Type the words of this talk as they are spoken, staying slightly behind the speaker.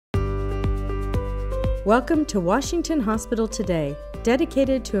Welcome to Washington Hospital Today,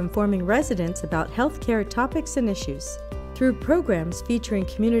 dedicated to informing residents about healthcare topics and issues. Through programs featuring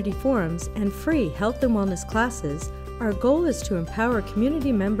community forums and free health and wellness classes, our goal is to empower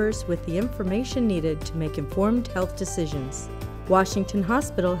community members with the information needed to make informed health decisions. Washington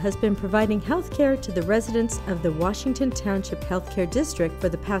Hospital has been providing healthcare to the residents of the Washington Township Healthcare District for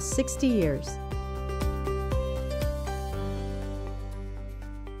the past 60 years.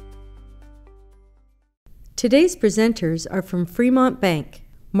 Today's presenters are from Fremont Bank.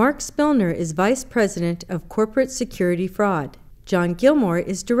 Mark Spillner is Vice President of Corporate Security Fraud. John Gilmore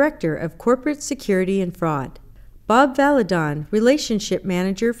is Director of Corporate Security and Fraud. Bob Valadon, Relationship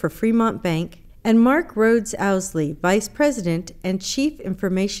Manager for Fremont Bank, and Mark Rhodes Owsley, Vice President and Chief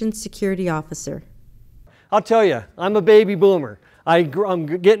Information Security Officer. I'll tell you, I'm a baby boomer. I'm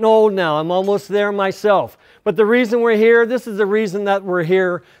getting old now. I'm almost there myself. But the reason we're here, this is the reason that we're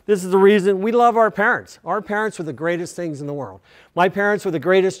here. This is the reason we love our parents. Our parents were the greatest things in the world. My parents were the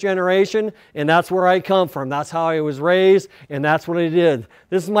greatest generation, and that's where I come from. That's how I was raised, and that's what I did.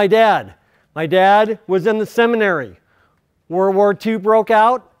 This is my dad. My dad was in the seminary. World War II broke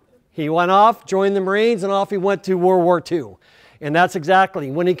out. He went off, joined the Marines, and off he went to World War II. And that's exactly,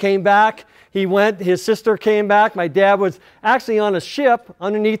 when he came back, his sister came back. My dad was actually on a ship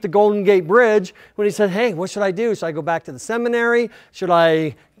underneath the Golden Gate Bridge when he said, hey, what should I do? Should I go back to the seminary? Should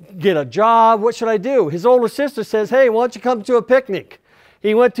I get a job? What should I do? His older sister says, hey, why don't you come to a picnic?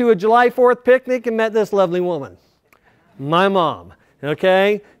 He went to a July 4th picnic and met this lovely woman, my mom,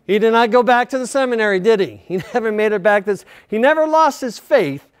 okay? He did not go back to the seminary, did he? He never made it back. He never lost his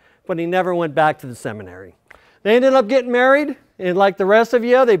faith, but he never went back to the seminary. They ended up getting married, and like the rest of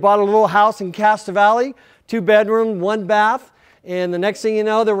you, they bought a little house in Casta Valley, 2-bedroom, 1 bath, and the next thing you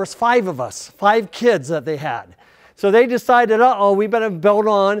know, there was 5 of us, 5 kids that they had. So they decided, uh-oh, we better build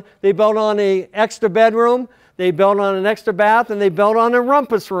on. They built on an extra bedroom, they built on an extra bath, and they built on a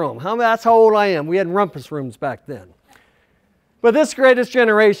rumpus room. That's how old I am. We had rumpus rooms back then. But this greatest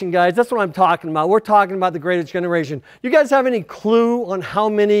generation, guys, that's what I'm talking about. We're talking about the greatest generation. You guys have any clue on how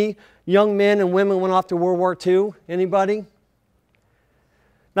many young men and women went off to World War II? Anybody?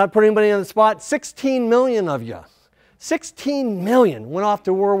 Not putting anybody on the spot. 16 million of you. 16 million went off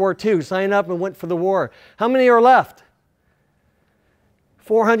to World War II, signed up and went for the war. How many are left?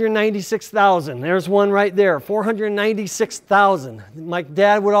 496,000. There's one right there. 496,000. My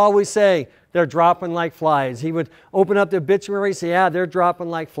dad would always say, they're dropping like flies. He would open up the obituary and say, yeah, they're dropping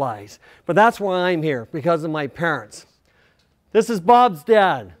like flies. But that's why I'm here, because of my parents. This is Bob's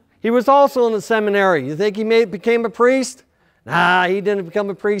dad. He was also in the seminary. You think he became a priest? Nah, he didn't become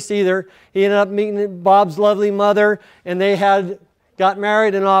a priest either. He ended up meeting Bob's lovely mother, and they got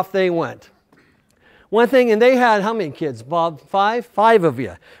married, and off they went. One thing, and they had how many kids, Bob? 5? 5 of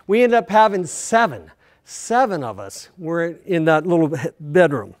you. We ended up having 7. 7 of us were in that little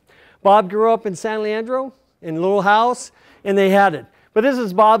bedroom. Bob grew up in San Leandro, in a little house, and they had it. But this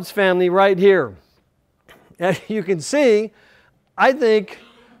is Bob's family right here. As you can see, I think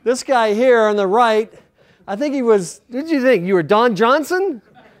this guy here on the right, I think he was, what did you think? You were Don Johnson?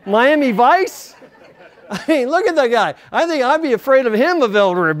 Miami Vice? I mean, look at that guy. I think I'd be afraid of him of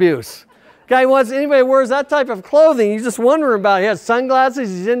elder abuse. Guy wants, anybody wears that type of clothing, you just wonder about it. He has sunglasses,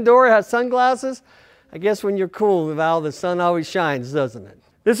 he's indoor, has sunglasses. I guess when you're cool, Val, the sun always shines, doesn't it?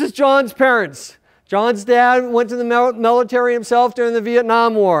 This is John's parents. John's dad went to the military himself during the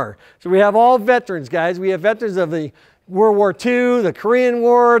Vietnam War. So we have all veterans, guys. We have veterans of the World War II, the Korean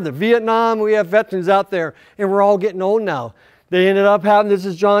War, the Vietnam. We have veterans out there, and we're all getting old now. They ended up having, this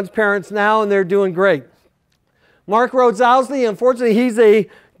is John's parents now, and they're doing great. Mark Rhodes Owsley, unfortunately, he's a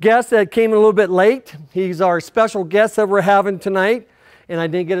guest that came a little bit late. He's our special guest that we're having tonight, and I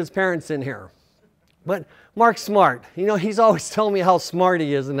didn't get his parents in here. But Mark's smart. You know, he's always telling me how smart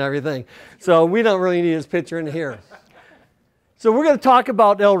he is and everything. So we don't really need his picture in here. So we're going to talk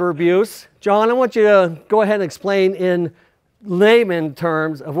about elder abuse. John, I want you to go ahead and explain in layman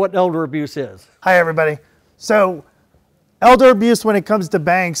terms of what elder abuse is. Hi, everybody. So elder abuse, when it comes to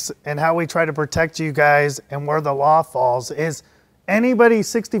banks and how we try to protect you guys and where the law falls, is anybody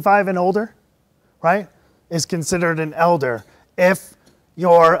 65 and older, right, is considered an elder. If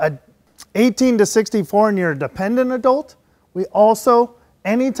you're a 18 to 64 and you're a dependent adult, we also,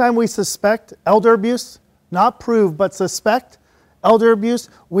 anytime we suspect elder abuse, not prove, but suspect elder abuse,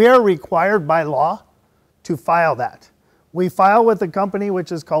 we are required by law to file that. We file with a company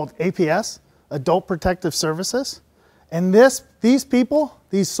which is called APS, Adult Protective Services. And these people,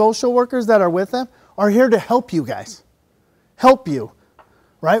 these social workers that are with them, are here to help you guys. Help you,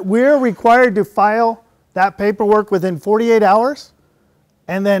 right? We're required to file that paperwork within 48 hours.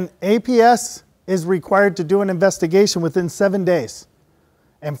 And then APS is required to do an investigation within 7 days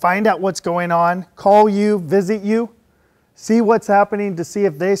and find out what's going on, call you, visit you, see what's happening to see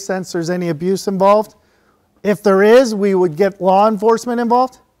if they sense there's any abuse involved. If there is, we would get law enforcement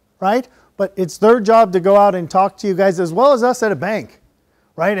involved, right? But it's their job to go out and talk to you guys as well as us at a bank,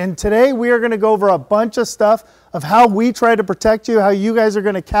 right? And today we are going to go over a bunch of stuff of how we try to protect you, how you guys are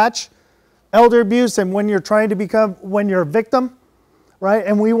going to catch elder abuse and when you're when you're a victim, right?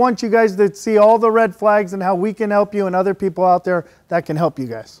 And we want you guys to see all the red flags and how we can help you and other people out there that can help you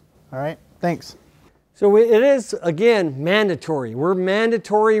guys. All right, thanks. So it is, again, mandatory. We're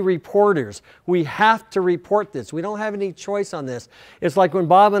mandatory reporters. We have to report this. We don't have any choice on this. It's like when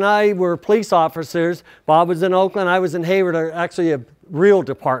Bob and I were police officers. Bob was in Oakland, I was in Hayward, actually a real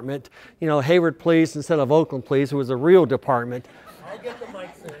department. You know, Hayward Police instead of Oakland Police. It was a real department. I'll get the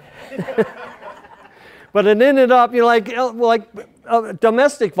mic, sir. But it ended up, you know, like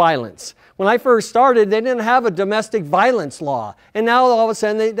domestic violence. When I first started, they didn't have a domestic violence law. And now all of a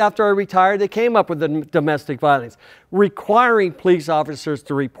sudden, after I retired, they came up with the domestic violence, requiring police officers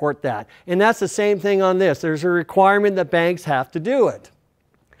to report that. And that's the same thing on this. There's a requirement that banks have to do it.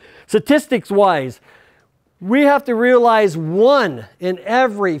 Statistics-wise, we have to realize 1 in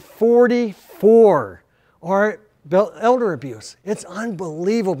every 44 are elder abuse. It's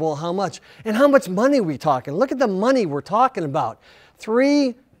unbelievable how much. And how much money we're talking. Look at the money we're talking about.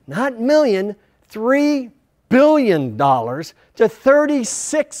 Not million, $3 billion to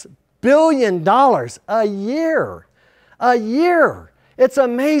 $36 billion a year. A year. It's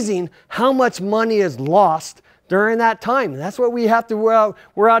amazing how much money is lost during that time. And that's what we have to,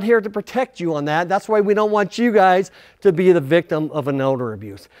 we're out here to protect you on that. That's why we don't want you guys to be the victim of an elder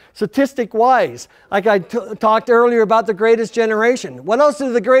abuse. Statistic-wise, like I talked earlier about the greatest generation. What else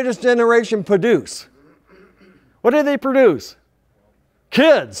did the greatest generation produce? What did they produce?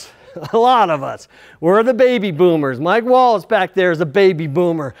 Kids. A lot of us. We're the baby boomers. Mike Wallace back there is a baby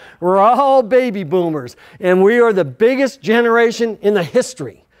boomer. We're all baby boomers. And we are the biggest generation in the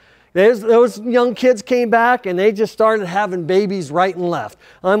history. Those young kids came back and they just started having babies right and left.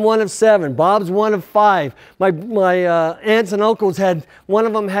 I'm one of 7. Bob's one of 5. My aunts and uncles had, one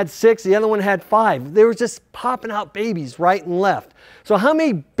of them had 6, the other one had 5. They were just popping out babies right and left. So how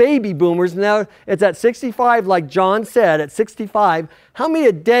many baby boomers, now it's at 65, like John said, at 65, how many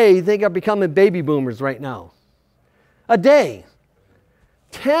a day you think are becoming baby boomers right now? A day.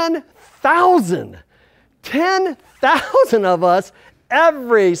 10,000. 10,000 of us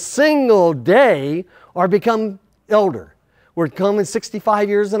every single day are become elder. We're becoming 65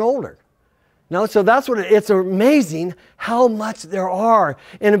 years and older. No, so that's what it's amazing how much there are.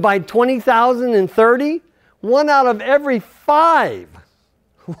 And by 2030, 1 out of every 5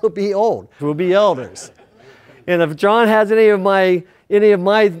 will be old, will be elders. And if John has any of my,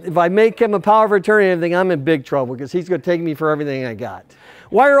 if I make him a power of attorney or anything, I'm in big trouble because he's going to take me for everything I got.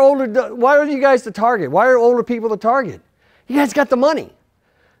 Why are you guys the target? Why are older people the target? You guys got the money.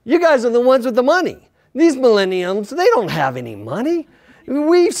 You guys are the ones with the money. These millenniums, they don't have any money.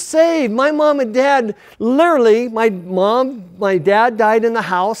 We've saved. My mom and dad, literally, my dad died in the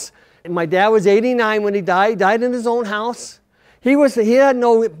house. And my dad was 89 when he died in his own house. He had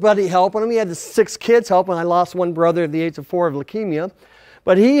nobody helping him. He had 6 kids helping. I lost one brother at the age of 4 of leukemia.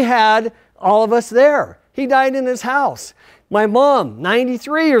 But he had all of us there. He died in his house. My mom,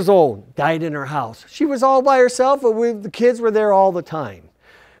 93 years old, died in her house. She was all by herself, but the kids were there all the time.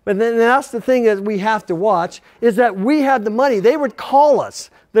 But then that's the thing that we have to watch, is that we had the money. They would call us.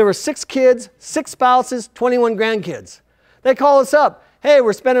 There were 6 kids, 6 spouses, 21 grandkids. They call us up. Hey,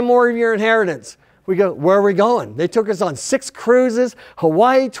 we're spending more of your inheritance. We go, where are we going? They took us on 6 cruises,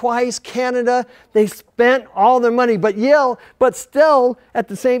 Hawaii twice, Canada. They spent all their money, but still, at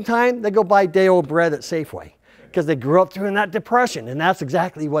the same time, they go buy day-old bread at Safeway because they grew up during that depression, and that's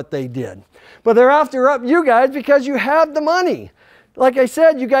exactly what they did. But they're after you guys because you have the money. Like I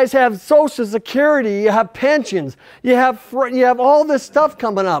said, you guys have Social Security, you have pensions, you have all this stuff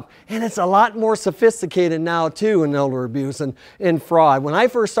coming up. And it's a lot more sophisticated now too in elder abuse and fraud. When I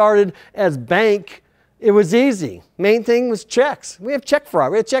first started as bank, it was easy. Main thing was checks. We have check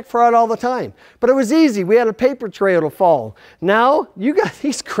fraud. We had check fraud all the time. But it was easy. We had a paper trail to follow. Now, you got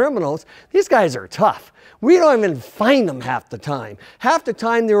these criminals, these guys are tough. We don't even find them half the time. Half the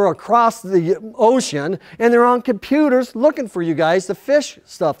time they're across the ocean and they're on computers looking for you guys to fish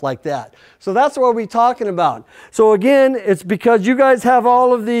stuff like that. So that's what we're talking about. So again, it's because you guys have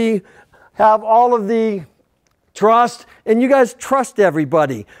all of the Trust, and you guys trust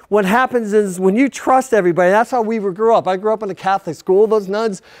everybody. What happens is when you trust everybody, that's how we grew up. I grew up in a Catholic school. Those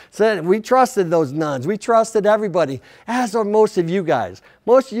nuns said, we trusted those nuns. We trusted everybody, as are most of you guys.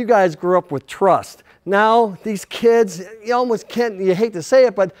 Most of you guys grew up with trust. Now, these kids, you almost can't, you hate to say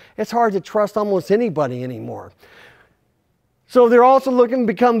it, but it's hard to trust almost anybody anymore. So they're also looking to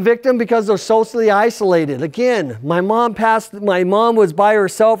become victim because they're socially isolated. Again, my mom was by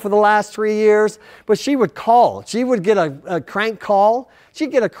herself for the last 3 years, but she would call. She would get a crank call.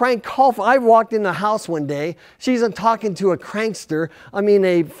 She'd get a crank call. I walked in the house one day. She's talking to a fraudster,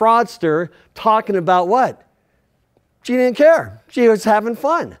 talking about what? She didn't care. She was having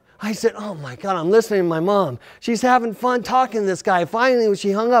fun. I said, oh my God, I'm listening to my mom. She's having fun talking to this guy. Finally, when she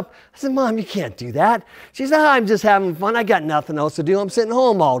hung up, I said, Mom, you can't do that. She said, I'm just having fun. I got nothing else to do. I'm sitting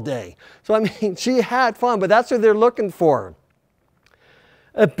home all day. So, I mean, she had fun, but that's what they're looking for.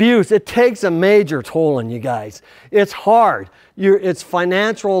 Abuse, it takes a major toll on you guys. It's hard. It's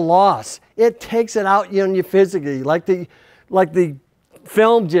financial loss. It takes it out on you physically. Like the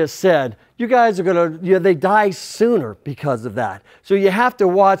film just said, you guys are they die sooner because of that. So you have to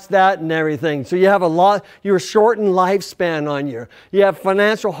watch that and everything. So you have you're shortened lifespan on you. You have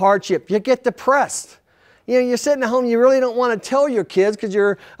financial hardship. You get depressed. You're sitting at home, you really don't want to tell your kids because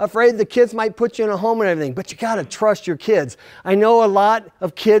you're afraid the kids might put you in a home and everything, but you got to trust your kids. I know a lot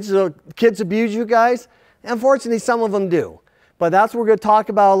of kids abuse you guys. Unfortunately, some of them do. But that's what we're going to talk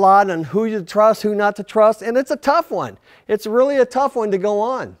about a lot, on who you trust, who not to trust, and it's a tough one. It's really a tough one to go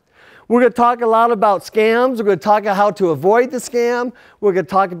on. We're going to talk a lot about scams. We're going to talk about how to avoid the scam. We're going to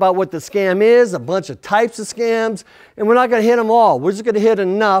talk about what the scam is, a bunch of types of scams, and we're not going to hit them all. We're just going to hit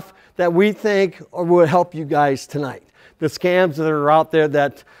enough that we think will help you guys tonight. The scams that are out there,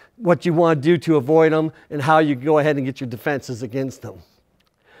 that what you want to do to avoid them, and how you go ahead and get your defenses against them.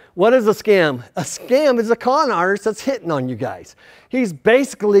 What is a scam? A scam is a con artist that's hitting on you guys. He's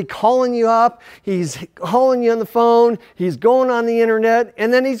basically calling you up, he's calling you on the phone, he's going on the internet,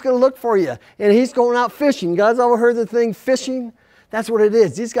 and then he's going to look for you. And he's going out fishing. You guys ever heard the thing fishing? That's what it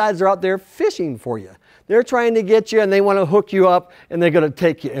is. These guys are out there fishing for you. They're trying to get you, and they want to hook you up, and they're going to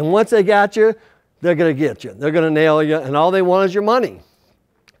take you. And once they got you, they're going to get you. They're going to nail you, and all they want is your money.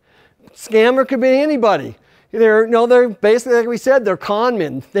 Scammer could be anybody. They're basically, like we said, they're con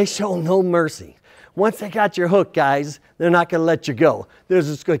men. They show no mercy. Once they got your hook, guys, they're not going to let you go. They're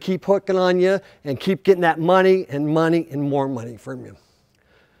just going to keep hooking on you and keep getting that money and more money from you.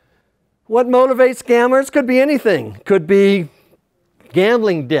 What motivates scammers? Could be anything. Could be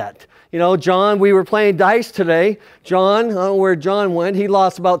gambling debt. John, we were playing dice today. John, I don't know where John went. He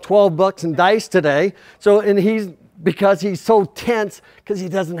lost about $12 in dice today. Because he's so tense because he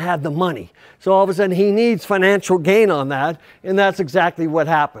doesn't have the money. So all of a sudden he needs financial gain on that, and that's exactly what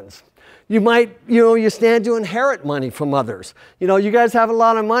happens. You might, you stand to inherit money from others. You guys have a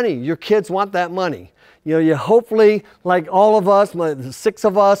lot of money. Your kids want that money. You hopefully, like all of us, the 6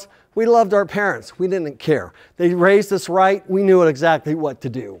 of us, we loved our parents. We didn't care. They raised us right. We knew exactly what to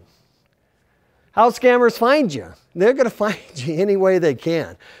do. How scammers find you? They're going to find you any way they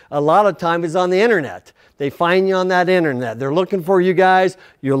can. A lot of time is on the internet. They find you on that internet. They're looking for you guys.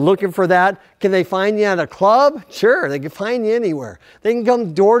 You're looking for that. Can they find you at a club? Sure, they can find you anywhere. They can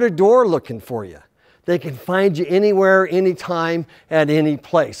come door to door looking for you. They can find you anywhere, anytime, at any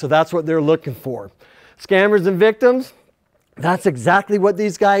place. So that's what they're looking for. Scammers and victims, that's exactly what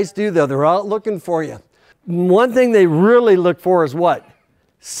these guys do, though. They're out looking for you. One thing they really look for is what?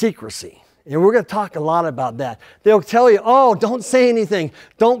 Secrecy. And we're going to talk a lot about that. They'll tell you, oh, don't say anything.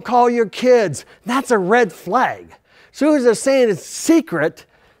 Don't call your kids. That's a red flag. As soon as they're saying it's secret,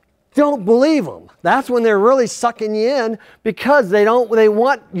 don't believe them. That's when they're really sucking you in, because they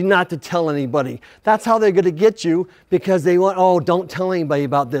want you not to tell anybody. That's how they're going to get you, because they want, oh, don't tell anybody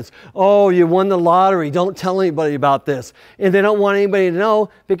about this. Oh, you won the lottery. Don't tell anybody about this. And they don't want anybody to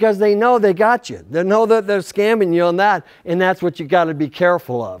know, because they know they got you. They know that they're scamming you on that, and that's what you got to be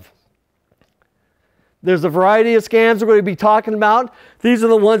careful of. There's a variety of scams we're going to be talking about. These are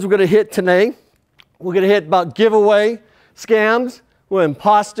the ones we're going to hit today. We're going to hit about giveaway scams,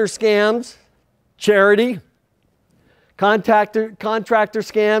 imposter scams, charity, contractor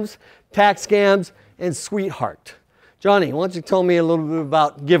scams, tax scams, and sweetheart. Johnny, why don't you tell me a little bit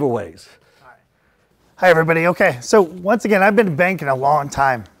about giveaways? Hi, everybody. Okay, so once again, I've been banking a long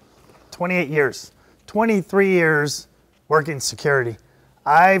time, 28 years, 23 years working security.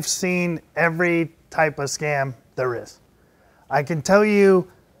 I've seen every type of scam there is. I can tell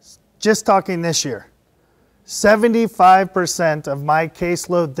you, just talking this year, 75% of my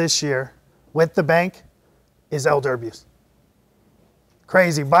caseload this year with the bank is elder abuse.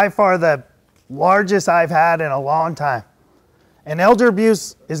 Crazy. By far the largest I've had in a long time. And elder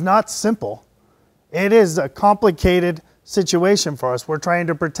abuse is not simple. It is a complicated situation for us. We're trying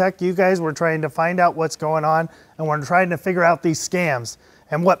to protect you guys. We're trying to find out what's going on, and we're trying to figure out these scams.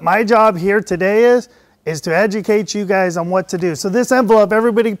 And what my job here today is to educate you guys on what to do. So this envelope,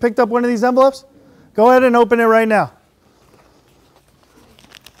 everybody picked up one of these envelopes? Go ahead and open it right now.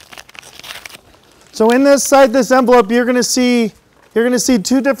 So inside this envelope, you're going to see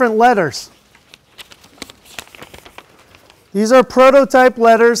 2 different letters. These are prototype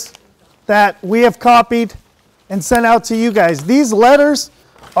letters that we have copied and sent out to you guys. These letters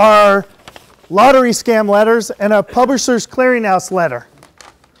are lottery scam letters and a publisher's clearinghouse letter,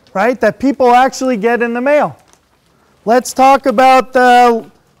 right, that people actually get in the mail. Let's talk about the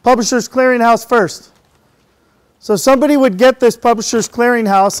publisher's clearinghouse first. So somebody would get this publisher's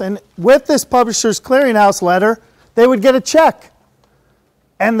clearinghouse, and with this publisher's clearinghouse letter, they would get a check.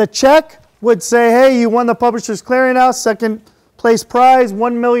 And the check would say, hey, you won the publisher's clearinghouse, second place prize,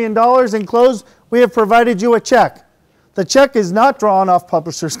 $1 million enclosed. We have provided you a check. The check is not drawn off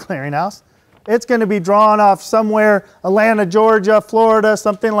publisher's clearinghouse. It's going to be drawn off somewhere, Atlanta, Georgia, Florida,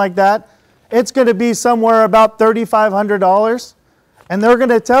 something like that. It's going to be somewhere about $3,500. And they're going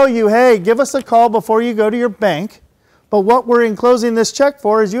to tell you, hey, give us a call before you go to your bank. But what we're enclosing this check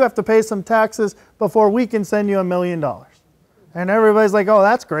for is you have to pay some taxes before we can send you $1 million. And everybody's like, oh,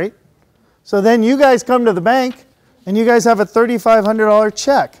 that's great. So then you guys come to the bank and you guys have a $3,500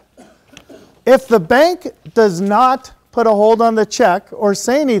 check. If the bank does not put a hold on the check or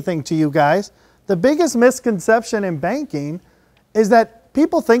say anything to you guys, the biggest misconception in banking is that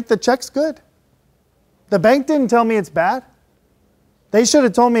people think the check's good. The bank didn't tell me it's bad. They should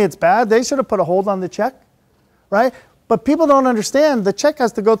have told me it's bad. They should have put a hold on the check, right? But people don't understand the check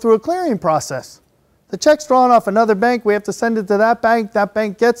has to go through a clearing process. The check's drawn off another bank. We have to send it to that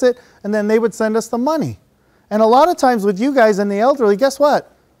bank gets it, and then they would send us the money. And a lot of times with you guys and the elderly, guess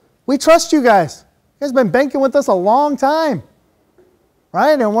what? We trust you guys. You guys have been banking with us a long time,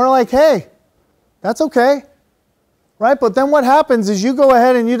 right? And we're like, hey, that's okay, right? But then what happens is you go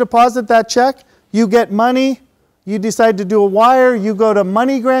ahead and you deposit that check, you get money, you decide to do a wire, you go to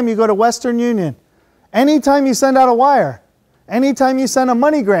MoneyGram, you go to Western Union. Anytime you send out a wire, anytime you send a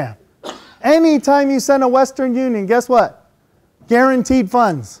MoneyGram, anytime you send a Western Union, guess what? Guaranteed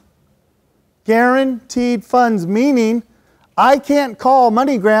funds. Guaranteed funds, meaning I can't call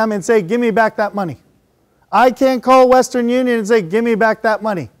MoneyGram and say, give me back that money. I can't call Western Union and say, give me back that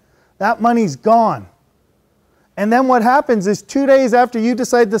money. That money's gone. And then what happens is 2 days after you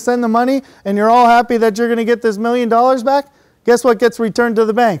decide to send the money and you're all happy that you're going to get this $1 million back, guess what gets returned to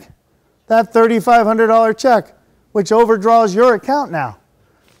the bank? That $3,500 check, which overdraws your account now.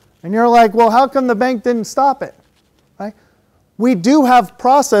 And you're like, well, how come the bank didn't stop it? Right? We do have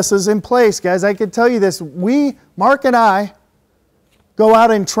processes in place, guys. I can tell you this. Mark and I, go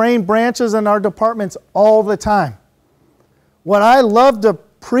out and train branches in our departments all the time. What I love to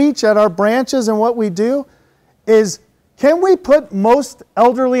preach at our branches and what we do is, can we put most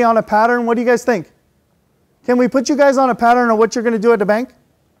elderly on a pattern? What do you guys think? Can we put you guys on a pattern of what you're going to do at the bank?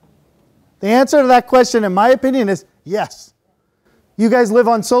 The answer to that question, in my opinion, is yes. You guys live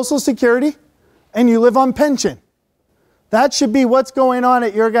on Social Security and you live on pension. That should be what's going on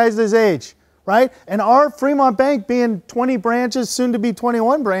at your guys' age, right? And our Fremont Bank being 20 branches, soon to be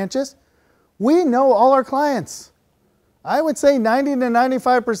 21 branches, we know all our clients. I would say 90 to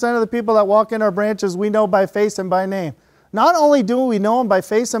 95% of the people that walk in our branches, we know by face and by name. Not only do we know them by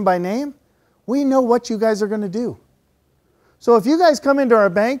face and by name, we know what you guys are going to do. So if you guys come into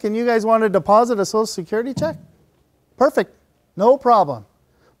our bank and you guys want to deposit a Social Security check, perfect, no problem.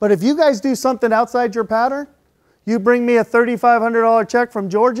 But if you guys do something outside your pattern, you bring me a $3,500 check from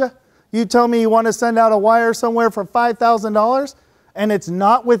Georgia, you tell me you want to send out a wire somewhere for $5,000, and it's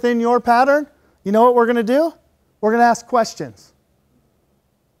not within your pattern, you know what we're going to do? We're going to ask questions.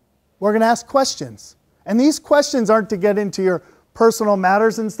 We're going to ask questions. And these questions aren't to get into your personal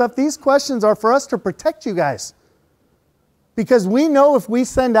matters and stuff. These questions are for us to protect you guys. Because we know if we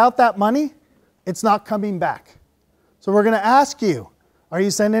send out that money, it's not coming back. So we're going to ask you, are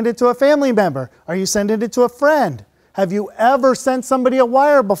you sending it to a family member? Are you sending it to a friend? Have you ever sent somebody a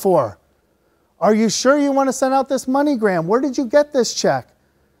wire before? Are you sure you want to send out this MoneyGram? Where did you get this check?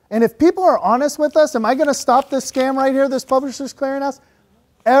 And if people are honest with us, am I going to stop this scam right here, this Publishers Clearinghouse?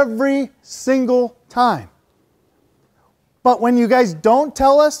 Every single time. But when you guys don't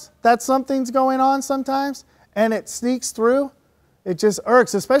tell us that something's going on sometimes, and it sneaks through, it just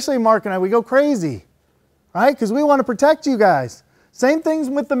irks, especially Mark and I. We go crazy, right? Because we want to protect you guys. Same things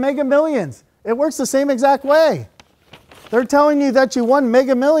with the Mega Millions. It works the same exact way. They're telling you that you won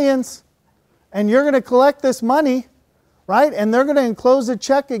Mega Millions, and you're going to collect this money, right? And they're going to enclose a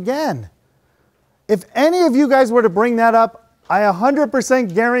check again. If any of you guys were to bring that up, I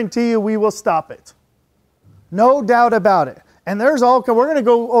 100% guarantee you we will stop it. No doubt about it. And we're going to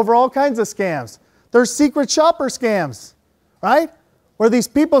go over all kinds of scams. There's secret shopper scams, right? Where these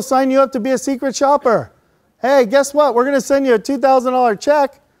people sign you up to be a secret shopper. Hey, guess what? We're going to send you a $2,000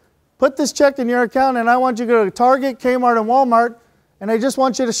 check. Put this check in your account, and I want you to go to Target, Kmart, and Walmart, and I just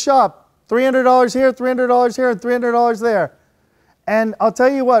want you to shop. $300 here, $300 here, and $300 there. And I'll tell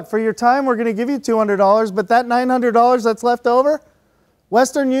you what, for your time, we're going to give you $200, but that $900 that's left over,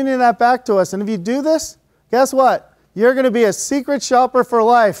 Western Union that back to us. And if you do this, guess what? You're going to be a secret shopper for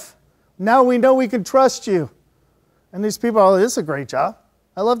life. Now we know we can trust you. And these people are, oh, this is a great job.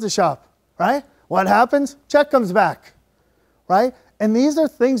 I love to shop, right? What happens? Check comes back, right? And these are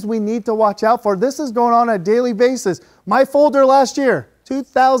things we need to watch out for. This is going on a daily basis. My folder last year,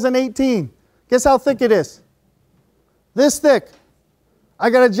 2018, guess how thick it is? This thick. I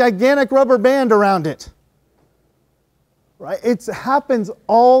got a gigantic rubber band around it. Right? It happens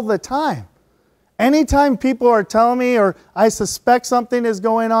all the time. Anytime people are telling me or I suspect something is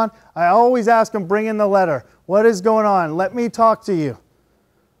going on, I always ask them, bring in the letter. What is going on? Let me talk to you.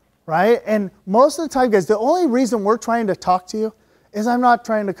 Right? And most of the time, guys, the only reason we're trying to talk to you is I'm not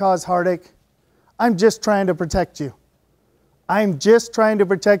trying to cause heartache. I'm just trying to protect you. I'm just trying to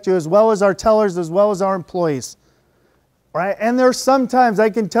protect you, as well as our tellers, as well as our employees. Right? And there's sometimes, I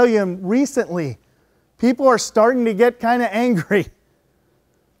can tell you recently, people are starting to get kind of angry.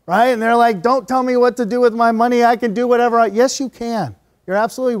 Right? And they're like, don't tell me what to do with my money. I can do whatever. Yes, you can. You're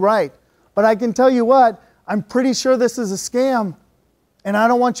absolutely right. But I can tell you what, I'm pretty sure this is a scam, and I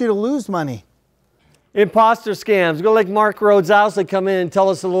don't want you to lose money. Imposter scams. Go like Mark Rhodes Owsley come in and tell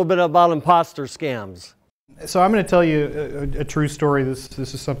us a little bit about imposter scams. So I'm going to tell you a true story. This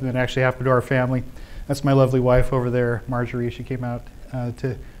is something that actually happened to our family. That's my lovely wife over there, Marjorie. She came out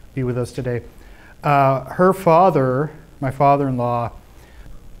to be with us today. Her father, my father-in-law,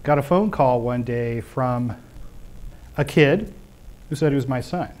 got a phone call one day from a kid who said he was my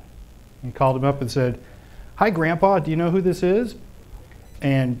son. He called him up and said, "Hi, Grandpa, do you know who this is?"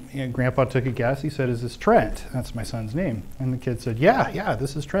 And Grandpa took a guess. He said, "Is this Trent?" That's my son's name. And the kid said, yeah,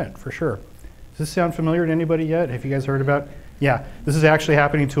 this is Trent, for sure. Does this sound familiar to anybody yet? Have you guys heard about it? Yeah, this is actually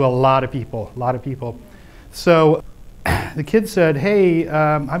happening to a lot of people, So the kid said, "Hey,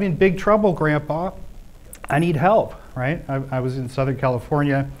 I'm in big trouble, Grandpa. I need help," right? I was in Southern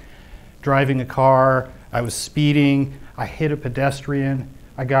California driving a car. I was speeding. I hit a pedestrian.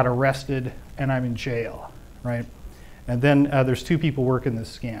 I got arrested, and I'm in jail, right? And then there's two people working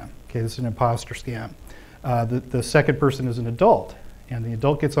this scam. Okay, this is an imposter scam. The second person is an adult, and the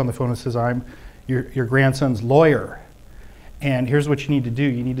adult gets on the phone and says, "I'm your grandson's lawyer, and here's what you need to do.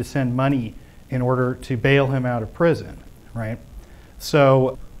 You need to send money in order to bail him out of prison," right?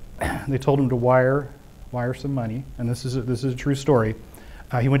 So they told him to wire some money, and this is a true story.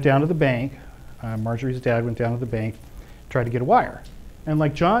 He went down to the bank. Marjorie's dad went down to the bank, tried to get a wire. And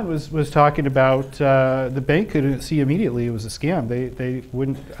like John was talking about, the bank could see immediately it was a scam. They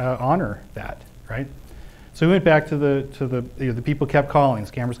wouldn't honor that, right? So we went back to the people kept calling,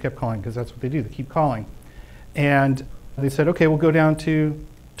 scammers kept calling, because that's what they do, they keep calling. And they said, okay, we'll go down to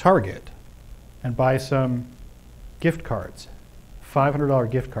Target and buy some gift cards, $500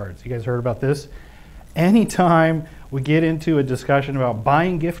 gift cards. You guys heard about this? Anytime we get into a discussion about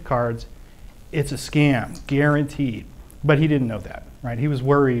buying gift cards, it's a scam, guaranteed. But he didn't know that, right? He was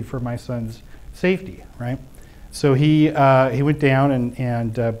worried for my son's safety, right? So he went down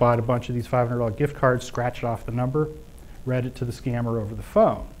and bought a bunch of these $500 gift cards, scratched off the number, read it to the scammer over the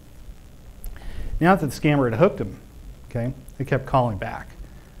phone. Now that the scammer had hooked him, okay, they kept calling back.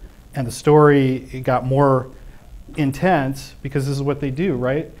 And the story, it got more intense because this is what they do,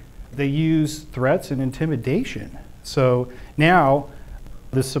 right? They use threats and intimidation. So now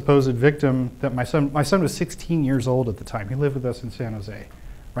this supposed victim that my son was 16 years old at the time. He lived with us in San Jose,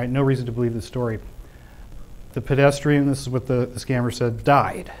 right? No reason to believe this story. The pedestrian, this is what the scammer said,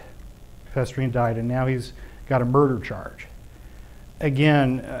 died. The pedestrian died, and now he's got a murder charge.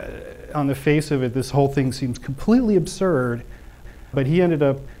 Again, on the face of it, this whole thing seems completely absurd, but he ended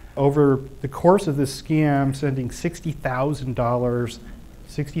up, over the course of this scam, sending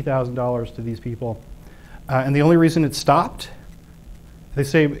 $60,000 to these people. And the only reason it stopped, they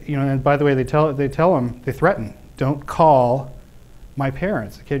say, and by the way, they threaten, don't call my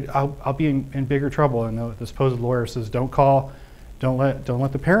parents. Okay, I'll be in bigger trouble. And the supposed lawyer says, don't call, don't let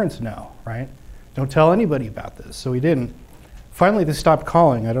the parents know, right? Don't tell anybody about this. So he didn't. Finally, they stopped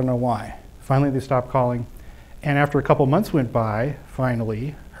calling. I don't know why. Finally, they stopped calling. And after a couple months went by,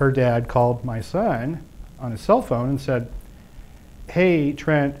 finally, her dad called my son on his cell phone and said, "Hey,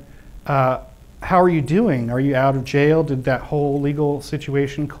 Trent, how are you doing? Are you out of jail? Did that whole legal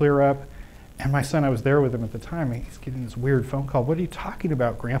situation clear up?" And my son, I was there with him at the time, he's getting this weird phone call. "What are you talking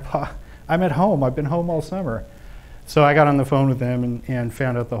about, Grandpa? I'm at home. I've been home all summer." So I got on the phone with them and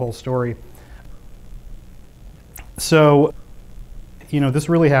found out the whole story. So, this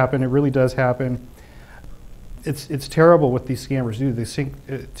really happened. It really does happen. It's terrible what these scammers do. They sink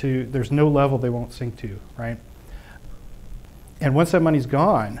to, there's no level they won't sink to, right? And once that money's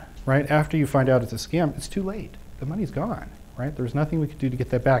gone, right, after you find out it's a scam, it's too late. The money's gone, right? There's nothing we can do to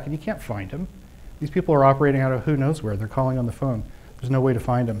get that back, and you can't find them. These people are operating out of who knows where. They're calling on the phone. There's no way to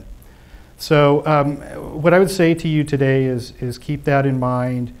find them. So what I would say to you today is keep that in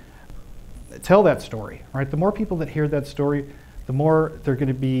mind. Tell that story, right? The more people that hear that story, the more they're going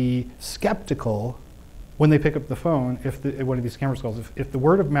to be skeptical when they pick up the phone if one of these scammers calls. If the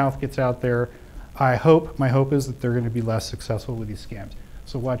word of mouth gets out there, my hope is that they're going to be less successful with these scams.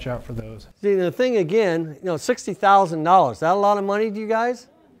 So watch out for those. See, the thing again, $60,000, that a lot of money to you guys?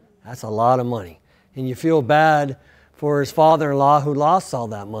 That's a lot of money. And you feel bad for his father-in-law who lost all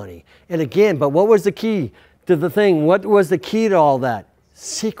that money. And again, but what was the key to the thing? What was the key to all that?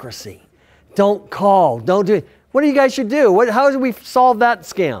 Secrecy. Don't call, don't do it. What do you guys should do? How do we solve that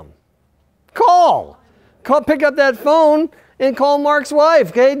scam? Call, pick up that phone and call Mark's wife.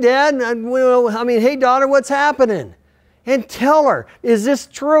 Okay, Dad, hey, daughter, what's happening? And tell her, is this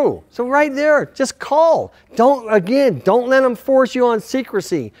true? So right there, just call. Don't let them force you on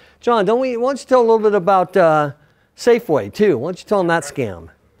secrecy. John, why don't you tell a little bit about Safeway too? Why don't you tell them that scam?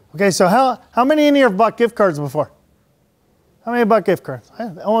 Okay, so how many in here have bought gift cards before? How many bought gift cards?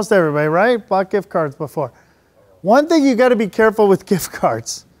 Almost everybody, right? Bought gift cards before. One thing you got to be careful with gift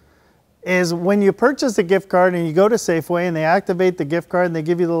cards is when you purchase a gift card and you go to Safeway and they activate the gift card and they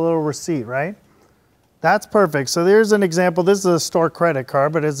give you the little receipt, right? That's perfect. So there's an example. This is a store credit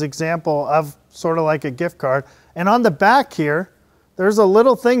card, but it's an example of sort of like a gift card. And on the back here, there's a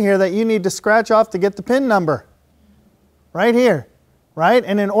little thing here that you need to scratch off to get the PIN number. Right here, right?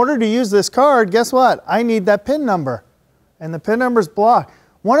 And in order to use this card, guess what? I need that PIN number. And the PIN number's blocked.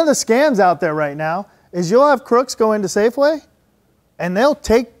 One of the scams out there right now is you'll have crooks go into Safeway and they'll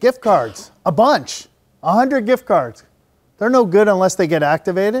take gift cards, a bunch, 100 gift cards. They're no good unless they get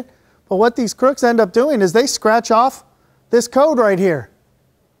activated. But what these crooks end up doing is they scratch off this code right here,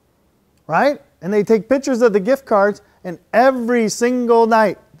 right? And they take pictures of the gift cards, and every single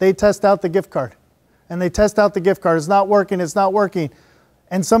night they test out the gift card. And they test out the gift card. It's not working, it's not working.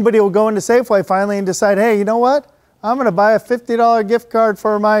 And somebody will go into Safeway finally and decide, hey, you know what? I'm going to buy a $50 gift card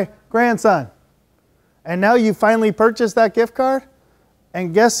for my grandson. And now you finally purchased that gift card,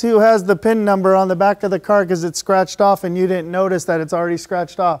 and guess who has the PIN number on the back of the card because it's scratched off and you didn't notice that it's already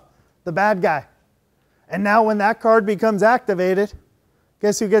scratched off? The bad guy. And now when that card becomes activated,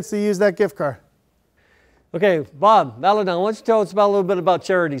 guess who gets to use that gift card? Okay, Bob Valadon, why don't you tell us about a little bit about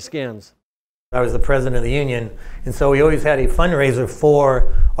charity scams? I was the president of the union, and so we always had a fundraiser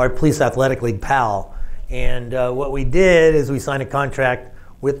for our Police Athletic League PAL. And what we did is we signed a contract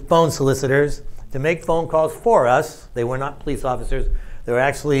with phone solicitors to make phone calls for us. They were not police officers. They were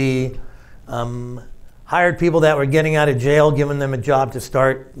actually hired people that were getting out of jail, giving them a job to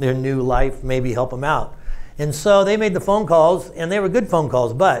start their new life, maybe help them out. And so they made the phone calls, and they were good phone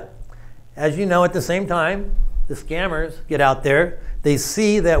calls. But as you know, at the same time, the scammers get out there. They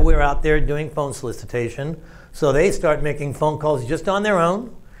see that we're out there doing phone solicitation. So they start making phone calls just on their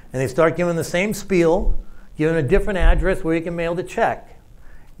own. And they start giving the same spiel, giving a different address where you can mail the check,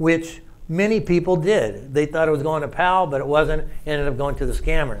 which many people did. They thought it was going to PAL, but it wasn't. It ended up going to the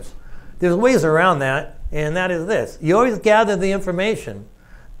scammers. There's ways around that, and that is this. You always gather the information.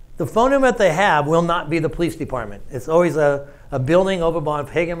 The phone number that they have will not be the police department. It's always a building over on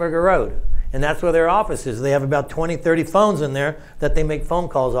Hagenberger Road, and that's where their office is. They have about 20, 30 phones in there that they make phone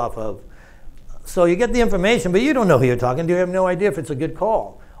calls off of. So you get the information, but you don't know who you're talking to. You have no idea if it's a good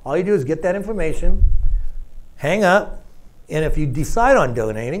call. All you do is get that information, hang up, and if you decide on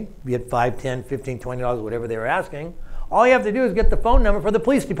donating, be it $5, $10, $15, $20, whatever they were asking, all you have to do is get the phone number for the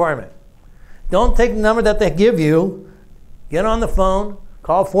police department. Don't take the number that they give you, get on the phone,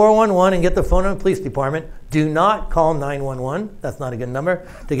 call 411 and get the phone of the police department. Do not call 911. That's not a good number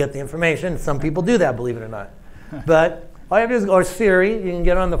to get the information. Some people do that, believe it or not. But all you have to do is, or Siri, you can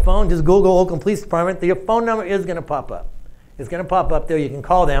get on the phone, just Google Oakland Police Department. Your phone number is going to pop up. It's going to pop up there. You can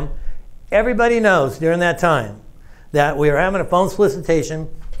call them. Everybody knows during that time that we are having a phone solicitation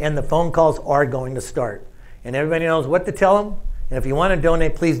and the phone calls are going to start. And everybody knows what to tell them. And if you want to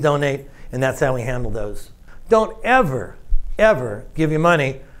donate, please donate. And that's how we handle those. Don't ever, ever give your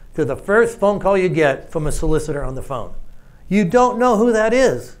money to the first phone call you get from a solicitor on the phone. You don't know who that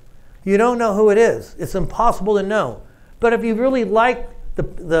is. You don't know who it is. It's impossible to know. But if you really like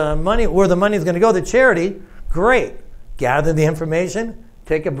the money, where the money is going to go, the charity, great. Gather the information,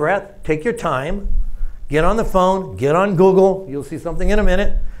 take a breath, take your time, get on the phone, get on Google. You'll see something in a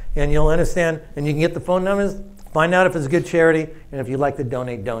minute, and you'll understand, and you can get the phone numbers, find out if it's a good charity, and if you'd like to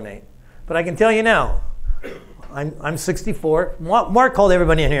donate, donate. But I can tell you now, I'm 64. Mark called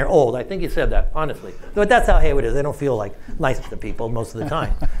everybody in here old. I think he said that, honestly. But that's how Haywood is. They don't feel like nice to people most of the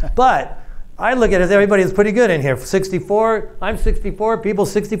time. But I look at it as everybody is pretty good in here. 64, I'm 64, people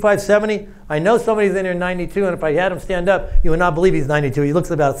 65, 70. I know somebody's in here 92, and if I had him stand up, you would not believe he's 92. He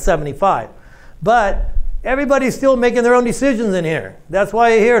looks about 75. But everybody's still making their own decisions in here. That's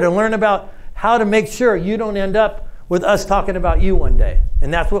why you're here, to learn about how to make sure you don't end up with us talking about you one day.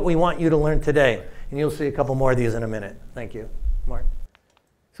 And that's what we want you to learn today. And you'll see a couple more of these in a minute. Thank you. Mark.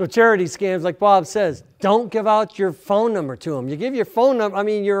 So charity scams, like Bob says, don't give out your phone number to them. You give your phone number,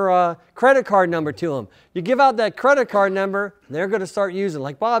 your credit card number to them. You give out that credit card number, they're going to start using.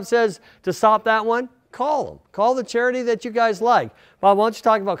 Like Bob says, to stop that one, call them. Call the charity that you guys like. Bob, why don't you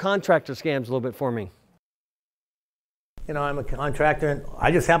talk about contractor scams a little bit for me? You know, I'm a contractor, and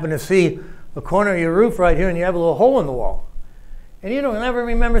I just happen to see the corner of your roof right here, and you have a little hole in the wall. And you don't ever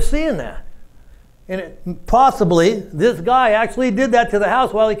remember seeing that. And possibly, this guy actually did that to the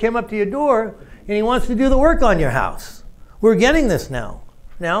house while he came up to your door, and he wants to do the work on your house. We're getting this now.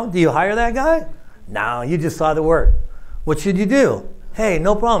 Now, do you hire that guy? No, you just saw the work. What should you do? Hey,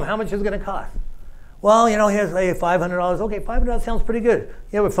 no problem. How much is it going to cost? Well, you know, here's $500. Okay, $500 sounds pretty good.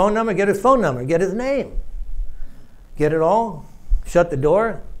 You have a phone number? Get his phone number. Get his name. Get it all. Shut the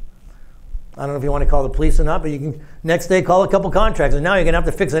door. I don't know if you want to call the police or not, but you can next day call a couple contractors. Now you're going to have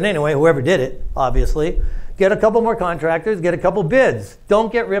to fix it anyway, whoever did it, obviously. Get a couple more contractors, get a couple bids.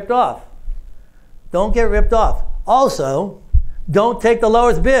 Don't get ripped off. Don't get ripped off. Also, don't take the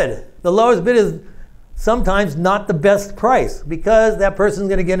lowest bid. The lowest bid is sometimes not the best price, because that person's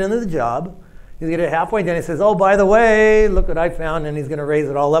going to get into the job. He's going to get halfway, then he says, oh, by the way, look what I found, and he's going to raise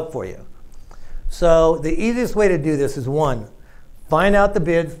it all up for you. So the easiest way to do this is, one, find out the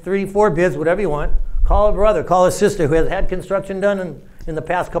bids, 3, 4 bids, whatever you want. Call a brother, call a sister who has had construction done in the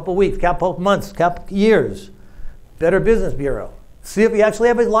past couple weeks, couple months, couple years. Better Business Bureau. See if he actually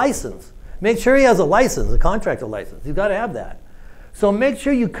has a license. Make sure he has a license, a contractor license. You've got to have that. So make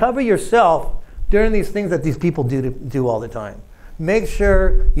sure you cover yourself during these things that these people do all the time. Make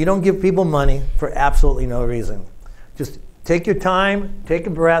sure you don't give people money for absolutely no reason. Just take your time, take a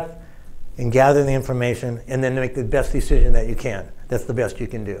breath, and gather the information, and then make the best decision that you can. That's the best you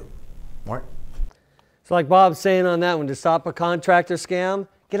can do. Mark? So like Bob's saying on that one, to stop a contractor scam,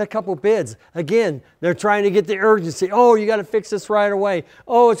 get a couple bids. Again, they're trying to get the urgency. Oh, you got to fix this right away.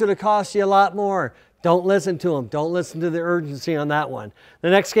 Oh, it's going to cost you a lot more. Don't listen to them. Don't listen to the urgency on that one. The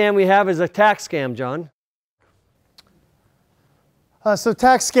next scam we have is a tax scam, John. So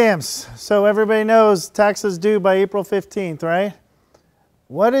tax scams. So everybody knows taxes due by April 15th, right?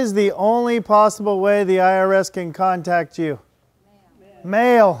 What is the only possible way the IRS can contact you?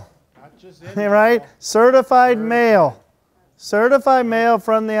 Mail. Not just right? Certified mail. Certified mail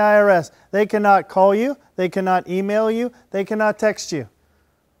from the IRS. They cannot call you. They cannot email you. They cannot text you.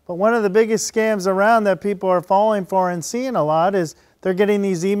 But one of the biggest scams around that people are falling for and seeing a lot is they're getting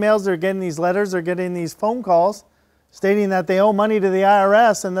these emails, they're getting these letters, they're getting these phone calls stating that they owe money to the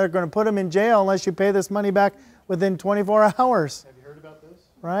IRS and they're going to put them in jail unless you pay this money back within 24 hours. Have you heard about this?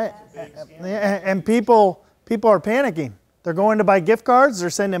 Right? And people are panicking. They're going to buy gift cards, they're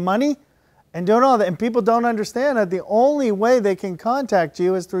sending money, and doing all that. And people don't understand that the only way they can contact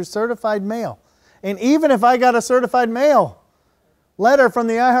you is through certified mail. And even if I got a certified mail letter from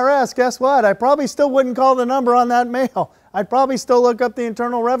the IRS, guess what? I probably still wouldn't call the number on that mail. I'd probably still look up the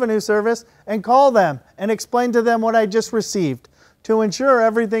Internal Revenue Service and call them and explain to them what I just received to ensure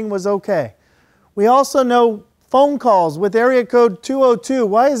everything was okay. We also know phone calls with area code 202.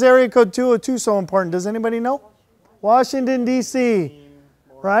 Why is area code 202 so important? Does anybody know? Washington, D.C.,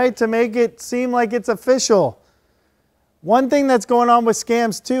 right? To make it seem like it's official. One thing that's going on with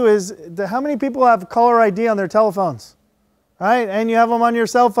scams too is how many people have caller ID on their telephones? Right? And you have them on your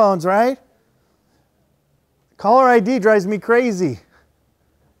cell phones, right? Caller ID drives me crazy.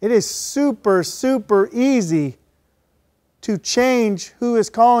 It is super, super easy to change who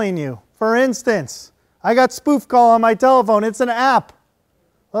is calling you. For instance, I got spoof call on my telephone. It's an app,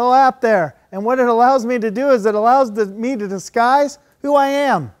 a little app there. And what it allows me to do is it allows me to disguise who I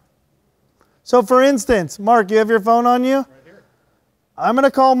am. So for instance, Mark, you have your phone on you? Right here. I'm going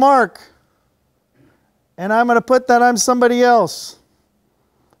to call Mark. And I'm going to put that I'm somebody else.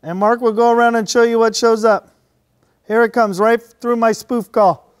 And Mark will go around and show you what shows up. Here it comes, right through my spoof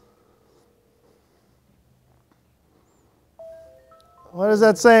call. What does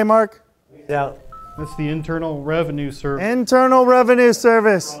that say, Mark? Yeah. That's the Internal Revenue Service. Internal Revenue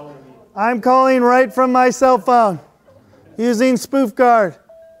Service. I'm calling right from my cell phone using spoof card,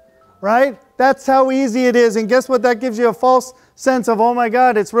 right? That's how easy it is. And guess what? That gives you a false sense of, oh my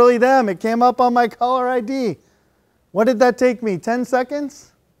God, it's really them. It came up on my caller ID. What did that take me? 10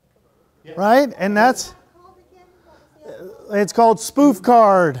 seconds? Yeah. Right? And that's, it's called spoof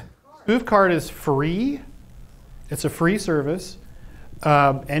card. Spoof card is free. It's a free service.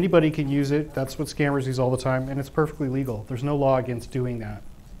 Anybody can use it. That's what scammers use all the time, and it's perfectly legal. There's no law against doing that.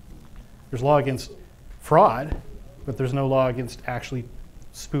 There's law against fraud, but there's no law against actually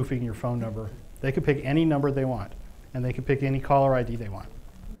spoofing your phone number. They could pick any number they want, and they can pick any caller ID they want.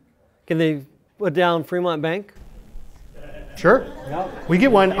 Can they put down Fremont Bank? Sure. We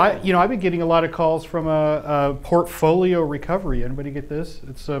get one. I've been getting a lot of calls from a portfolio recovery. Anybody get this?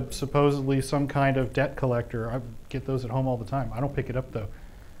 It's supposedly some kind of debt collector. I get those at home all the time. I don't pick it up though.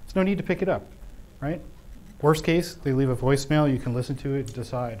 There's no need to pick it up, right? Worst case, they leave a voicemail. You can listen to it and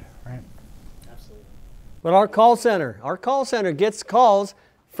decide, right? Absolutely. But our call center gets calls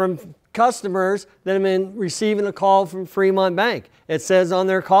from customers that have been receiving a call from Fremont Bank. It says on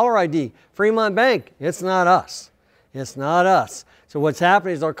their caller ID, Fremont Bank. It's not us. It's not us. So what's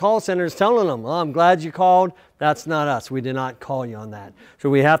happening is our call center is telling them, oh, I'm glad you called. That's not us. We did not call you on that. So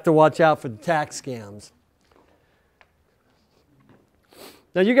we have to watch out for the tax scams.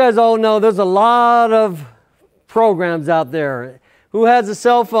 Now you guys all know there's a lot of programs out there. Who has a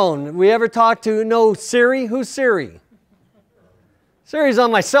cell phone? We ever talk to, no, Siri? Who's Siri? Siri's on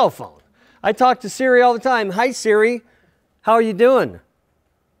my cell phone. I talk to Siri all the time. Hi Siri, how are you doing?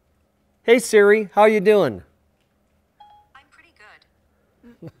 Hey Siri, how are you doing?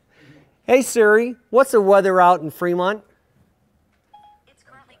 Hey Siri, what's the weather out in Fremont? It's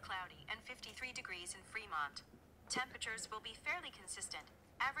currently cloudy and 53 degrees in Fremont. Temperatures will be fairly consistent,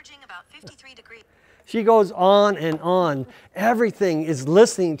 averaging about 53 degrees. She goes on and on. Everything is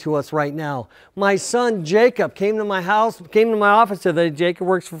listening to us right now. My son Jacob came to my office today. Jacob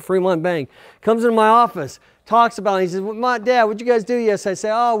works for Fremont Bank. Comes into my office, talks about it. He says, well, Dad, what'd you guys do yesterday? I say,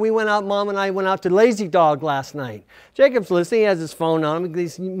 oh, we went out, Mom and I went out to Lazy Dog last night. Jacob's listening. He has his phone on him.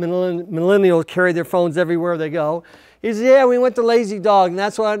 These millennials carry their phones everywhere they go. He says, yeah, we went to Lazy Dog, and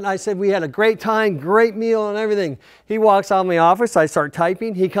that's what I said. We had a great time, great meal and everything. He walks out of my office. I start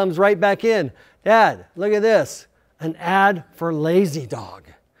typing. He comes right back in. Dad, look at this. An ad for Lazy Dog.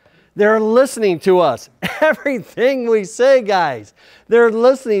 They're listening to us. Everything we say, guys, they're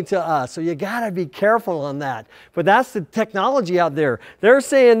listening to us. So you got to be careful on that. But that's the technology out there. They're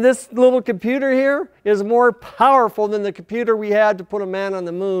saying this little computer here is more powerful than the computer we had to put a man on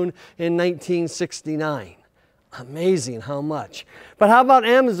the moon in 1969. Amazing how much. But how about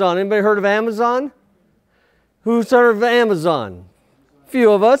Amazon? Anybody heard of Amazon? Who's heard of Amazon?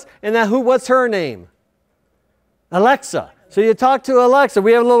 Few of us. And now what's her name? Alexa. So you talk to Alexa.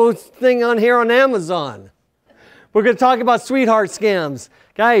 We have a little thing on here on Amazon. We're going to talk about sweetheart scams.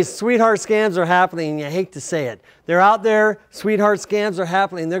 Guys, sweetheart scams are happening. You hate to say it. They're out there. Sweetheart scams are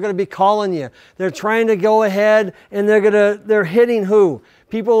happening. They're going to be calling you. They're trying to go ahead and they're hitting who?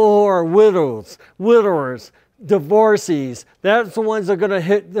 People who are widowers, divorcees. That's the ones that are going to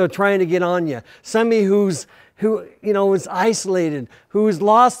hit, they're trying to get on you. Somebody who is isolated, who's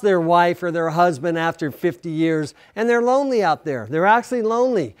lost their wife or their husband after 50 years, and they're lonely out there. They're actually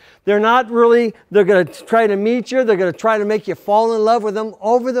lonely. They're not really, they're going to try to meet you. They're going to try to make you fall in love with them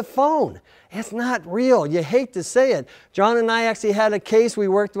over the phone. It's not real. You hate to say it. John and I actually had a case we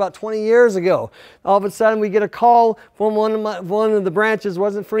worked about 20 years ago. All of a sudden we get a call from one of the branches,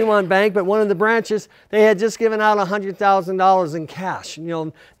 wasn't Fremont Bank, but one of the branches, they had just given out $100,000 in cash.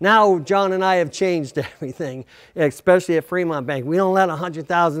 Now John and I have changed everything, especially at Fremont Bank. We don't let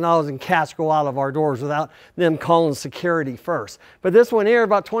 $100,000 in cash go out of our doors without them calling security first. But this one here,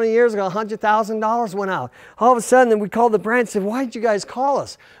 about 20 years ago, $100,000 went out. All of a sudden, then we called the branch and said, why did you guys call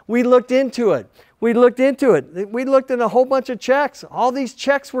us? We looked into it. We looked at a whole bunch of checks. All these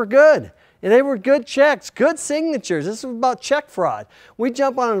checks were good. And they were good checks, good signatures. This was about check fraud. We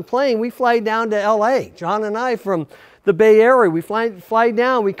jump on a plane. We fly down to LA. John and I from the Bay Area. We fly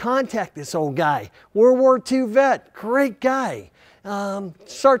down. We contact this old guy. World War II vet. Great guy.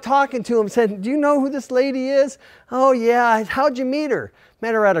 Start talking to him. Said, do you know who this lady is? Oh, yeah. How'd you meet her?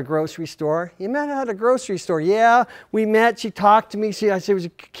 Met her at a grocery store. You met her at a grocery store? Yeah, we met. She talked to me. I said, was she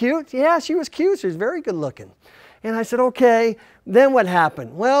cute? Yeah, she was cute. She was very good looking. And I said, okay, Then what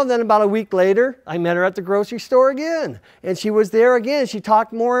happened? Well, then about a week later, I met her at the grocery store again. And she was there again. She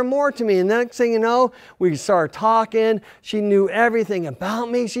talked more and more to me. And the next thing you know, we started talking. She knew everything about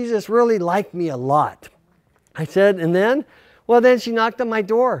me. She just really liked me a lot. I said, and then? Well, then she knocked on my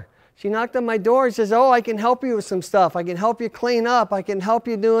door. She knocked on my door and says, oh, I can help you with some stuff. I can help you clean up. I can help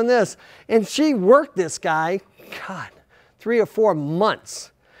you doing this. And she worked this guy, God, 3 or 4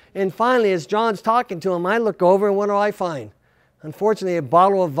 months. And finally, as John's talking to him, I look over and what do I find? Unfortunately, a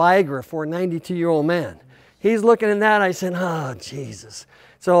bottle of Viagra for a 92-year-old man. He's looking at that. I said, oh, Jesus.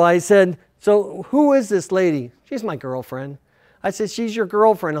 So I said, so who is this lady? She's my girlfriend. I said, she's your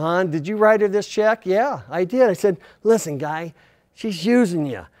girlfriend, huh? Did you write her this check? Yeah, I did. I said, listen, guy, she's using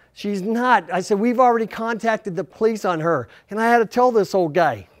you. She's not. I said, we've already contacted the police on her. And I had to tell this old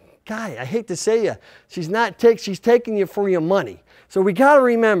guy, I hate to say you, she's taking you for your money. So we got to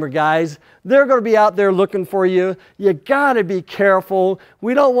remember, guys, they're going to be out there looking for you. You got to be careful.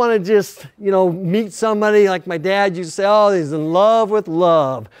 We don't want to just, meet somebody like my dad used to say, oh, he's in love with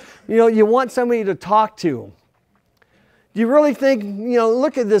love. You want somebody to talk to. Do you really think,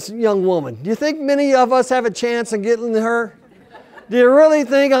 look at this young woman. Do you think many of us have a chance of getting her? Do you really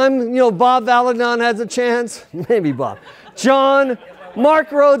think Bob Valadon has a chance? Maybe Bob. John,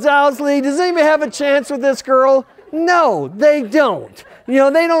 Mark Rhodes Owsley, does anybody have a chance with this girl? No, they don't. They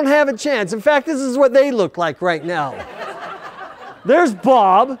don't have a chance. In fact, this is what they look like right now. There's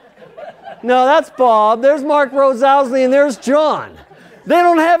Bob. No, that's Bob. There's Mark Rhodes Owsley, and there's John. They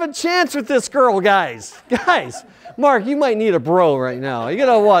don't have a chance with this girl, guys. Guys, Mark, you might need a bro right now. You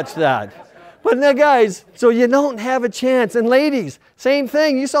got to watch that. But now, guys, so you don't have a chance. And ladies, same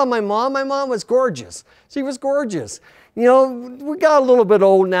thing. You saw my mom. My mom was gorgeous. She was gorgeous. We got a little bit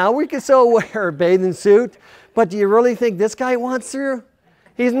old now. We can still wear a bathing suit. But do you really think this guy wants her?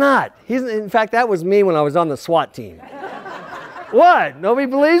 He's not. In fact, that was me when I was on the SWAT team. What? Nobody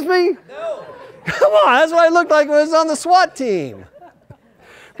believes me? No. Come on, that's what I looked like when I was on the SWAT team.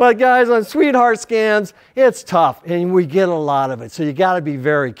 But guys, on sweetheart scams, it's tough, and we get a lot of it. So you got to be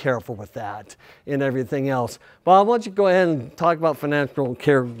very careful with that and everything else. Bob, why don't you go ahead and talk about financial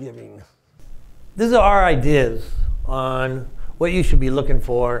caregiving? These are our ideas on what you should be looking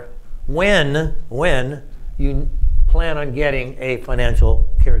for when you plan on getting a financial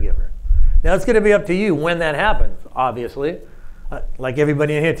caregiver. Now, it's going to be up to you when that happens, obviously. Like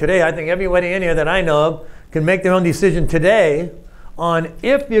everybody in here today, I think everybody in here that I know of can make their own decision today on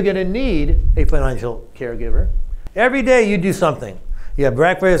if you're going to need a financial caregiver. Every day you do something. You have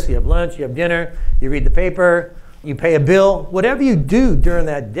breakfast, you have lunch, you have dinner, you read the paper, you pay a bill. Whatever you do during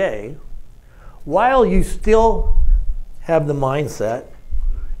that day, while you still have the mindset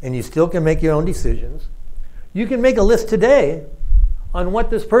and you still can make your own decisions, you can make a list today on what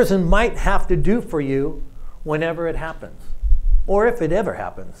this person might have to do for you whenever it happens, or if it ever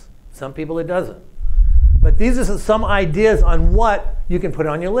happens. Some people it doesn't. But these are some ideas on what you can put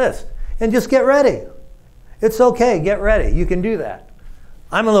on your list. And just get ready. It's okay, get ready. You can do that.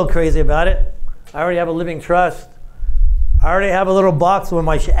 I'm a little crazy about it. I already have a living trust. I already have a little box where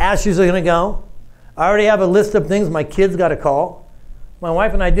my ashes are going to go. I already have a list of things my kids got to call. My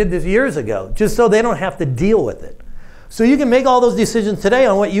wife and I did this years ago, just so they don't have to deal with it. So you can make all those decisions today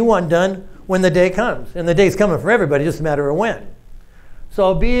on what you want done when the day comes. And the day's coming for everybody, just a matter of when.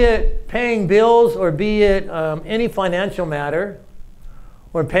 So be it paying bills, or be it any financial matter,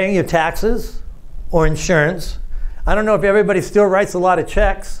 or paying your taxes, or insurance. I don't know if everybody still writes a lot of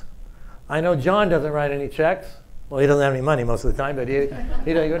checks. I know John doesn't write any checks. Well, he doesn't have any money most of the time, but he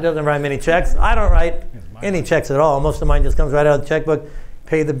doesn't write many checks. I don't write any checks at all. Most of mine just comes right out of the checkbook,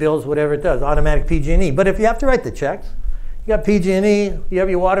 pay the bills, whatever it does, automatic PG&E. But if you have to write the checks, you got PG&E, you have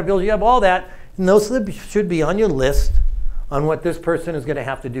your water bills, you have all that, and those should be on your list on what this person is going to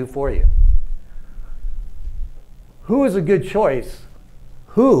have to do for you. Who is a good choice?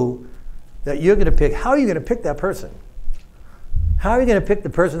 Who that you're going to pick? How are you going to pick that person? How are you going to pick the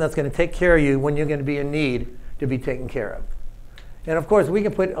person that's going to take care of you when you're going to be in need to be taken care of? And of course, we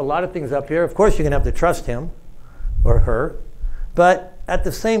can put a lot of things up here. Of course, you're going to have to trust him or her. But at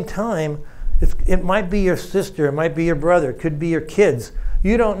the same time, it might be your sister, it might be your brother, it could be your kids.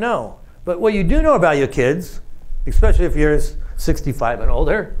 You don't know. But what you do know about your kids, especially if you're 65 and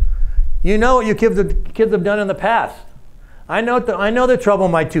older, you know what your kids have done in the past. I know the trouble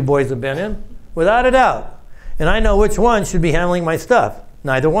my 2 boys have been in, without a doubt. And I know which one should be handling my stuff.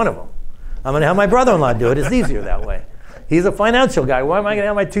 Neither one of them. I'm going to have my brother-in-law do it. It's easier that way. He's a financial guy. Why am I going to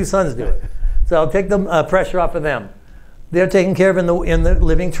have my 2 sons do it? So I'll take the pressure off of them. They're taken care of in the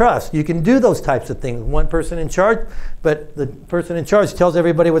living trust. You can do those types of things. One person in charge, but the person in charge tells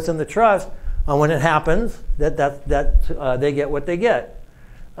everybody what's in the trust. when it happens, they get what they get.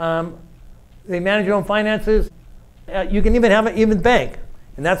 They manage your own finances. You can even have an even bank.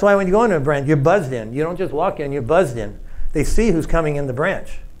 And that's why when you go into a branch, you're buzzed in. You don't just walk in, you're buzzed in. They see who's coming in the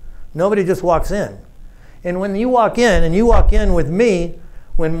branch. Nobody just walks in. And when you walk in, and you walk in with me,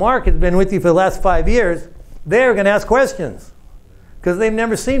 when Mark has been with you for the last 5 years, they're going to ask questions because they've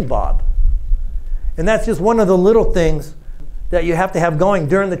never seen Bob. And that's just one of the little things that you have to have going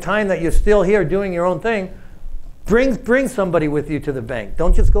during the time that you're still here doing your own thing. Bring somebody with you to the bank.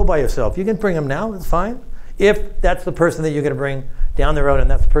 Don't just go by yourself. You can bring them now, that's fine. If that's the person that you're going to bring down the road and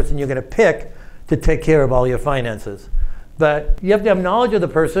that's the person you're going to pick to take care of all your finances. But you have to have knowledge of the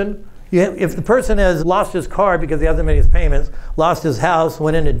person. If the person has lost his car because he hasn't made his payments, lost his house,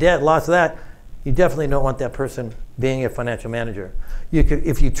 went into debt, lost that, you definitely don't want that person being a financial manager.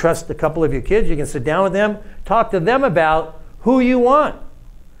 If you trust a couple of your kids, you can sit down with them, talk to them about who you want.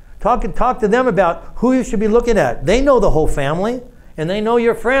 Talk to them about who you should be looking at. They know the whole family, and they know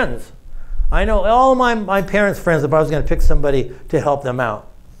your friends. I know all my parents' friends if I was going to pick somebody to help them out.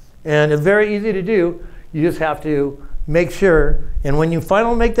 And it's very easy to do. You just have to make sure, and when you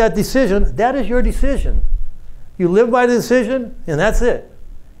finally make that decision, that is your decision. You live by the decision, and that's it.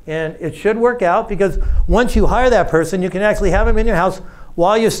 And it should work out because once you hire that person, you can actually have him in your house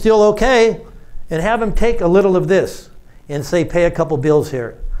while you're still okay and have him take a little of this and say, pay a couple bills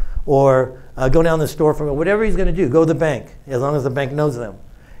here. Or go down the store for whatever he's going to do. Go to the bank, as long as the bank knows them.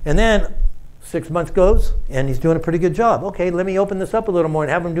 And then 6 months goes, and he's doing a pretty good job. Okay, let me open this up a little more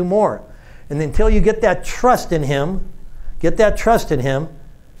and have him do more. And until you get that trust in him,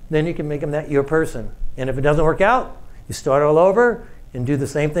 then you can make him your person. And if it doesn't work out, you start all over and do the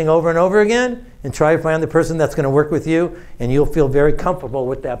same thing over and over again and try to find the person that's going to work with you, and you'll feel very comfortable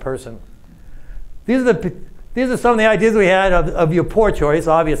with that person. These are some of the ideas we had of your poor choice.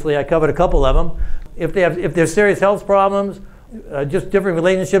 Obviously, I covered a couple of them. If there's serious health problems, just different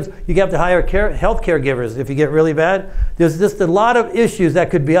relationships, you have to hire health caregivers if you get really bad. There's just a lot of issues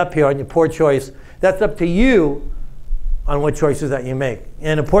that could be up here on your poor choice. That's up to you on what choices that you make.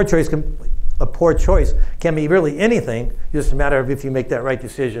 And a poor choice can be really anything, just a matter of if you make that right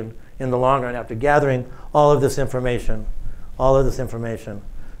decision in the long run after gathering all of this information.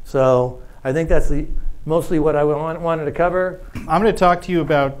 So I think that's mostly what I wanted to cover. I'm going to talk to you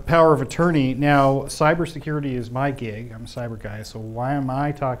about power of attorney. Now, cybersecurity is my gig. I'm a cyber guy, so why am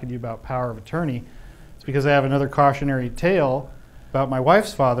I talking to you about power of attorney? It's because I have another cautionary tale about my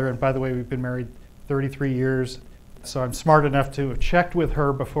wife's father, and by the way, we've been married 33 years, so I'm smart enough to have checked with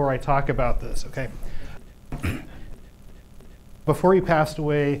her before I talk about this, okay? Before he passed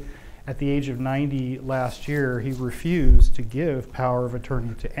away at the age of 90 last year, he refused to give power of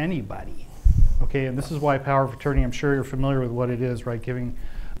attorney to anybody. Okay, and this is why power of attorney, I'm sure you're familiar with what it is, right? Giving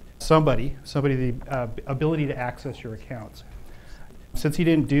somebody the ability to access your accounts. Since he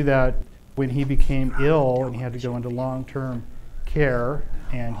didn't do that, when he became ill and he had to go into long-term care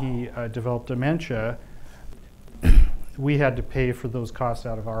and he developed dementia, we had to pay for those costs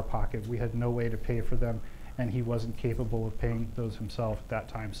out of our pocket. We had no way to pay for them, and he wasn't capable of paying those himself at that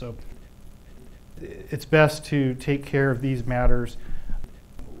time. So it's best to take care of these matters,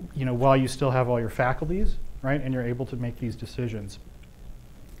 you know, while you still have all your faculties, right, and you're able to make these decisions.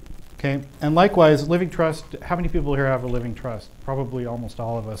 Okay, and likewise, living trust. How many people here have a living trust? Probably almost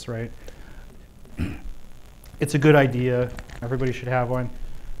all of us, right? It's a good idea. Everybody should have one.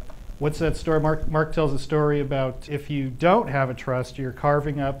 What's that story? Mark tells a story about if you don't have a trust, you're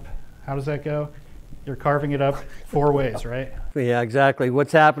carving up, how does that go? You're carving it up 4 ways, right? Yeah, exactly.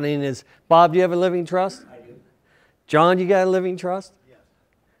 What's happening is, Bob, do you have a living trust? I do. John, you got a living trust? Yes.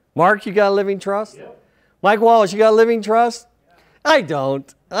 Mark, you got a living trust? Yep. Mike Wallace, you got a living trust? Yep. I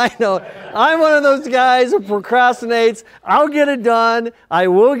don't. I know. I'm one of those guys who procrastinates. I'll get it done. I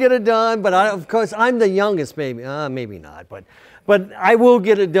will get it done. But of course, I'm the youngest, maybe. Maybe not. But I will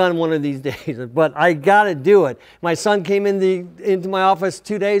get it done one of these days. But I got to do it. My son came into my office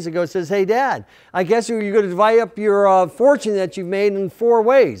 2 days ago and says, hey, Dad, I guess you're going to divide up your fortune that you've made in 4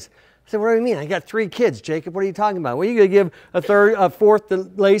 ways. I said, what do you mean? I got 3 kids, Jacob. What are you talking about? Well, you're going to give a fourth to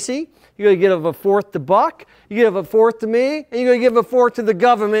Lacey. You're going to give a fourth to Buck. You're going to give a fourth to me. And you're going to give a fourth to the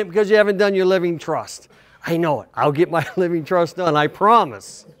government because you haven't done your living trust. I know it. I'll get my living trust done. I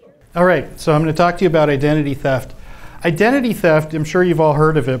promise. All right. So I'm going to talk to you about identity theft. Identity theft, I'm sure you've all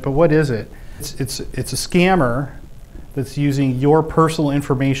heard of it, but what is it? It's a scammer that's using your personal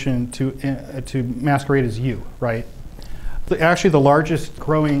information to masquerade as you, right? Actually, the largest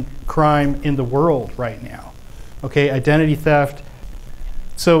growing crime in the world right now. Okay, identity theft.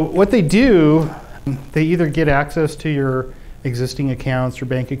 So what they do, they either get access to your existing accounts, your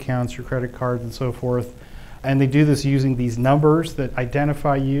bank accounts, your credit cards, and so forth. And they do this using these numbers that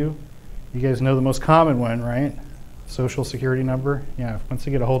identify you. You guys know the most common one, right? Social security number. Yeah, once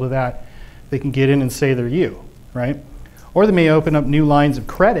they get a hold of that, they can get in and say they're you, right? Or they may open up new lines of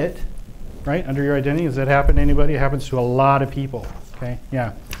credit, right, under your identity. Does that happen to anybody? It happens to a lot of people, okay?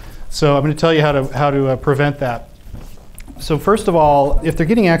 Yeah. So I'm going to tell you how to prevent that. So first of all, if they're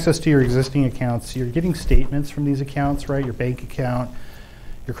getting access to your existing accounts, you're getting statements from these accounts, right? Your bank account,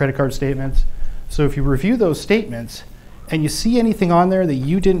 your credit card statements. So if you review those statements and you see anything on there that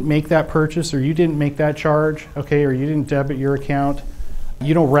you didn't make that purchase or you didn't make that charge, okay, or you didn't debit your account,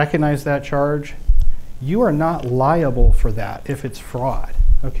 you don't recognize that charge, you are not liable for that if it's fraud,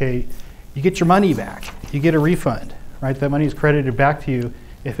 okay? You get your money back. You get a refund, right? That money is credited back to you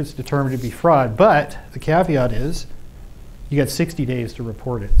if it's determined to be fraud. But the caveat is you got 60 days to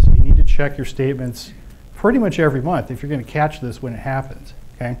report it. So you need to check your statements pretty much every month if you're going to catch this when it happens,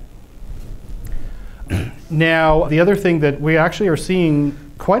 okay? Now, the other thing that we actually are seeing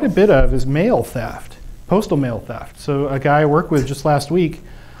quite a bit of is mail theft, postal mail theft. So a guy I worked with just last week,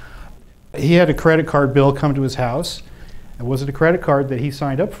 he had a credit card bill come to his house. It wasn't a credit card that he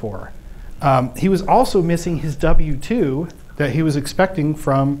signed up for. He was also missing his W-2 that he was expecting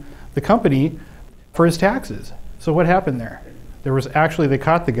from the company for his taxes. So what happened there? There was actually, they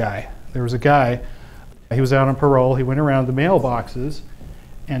caught the guy. There was a guy, he was out on parole. He went around the mailboxes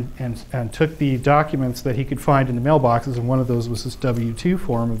and took the documents that he could find in the mailboxes, and one of those was this W-2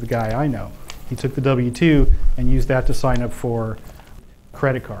 form of the guy I know. He took the W-2 and used that to sign up for a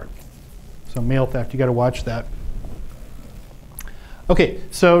credit card. So mail theft, you got to watch that. Okay,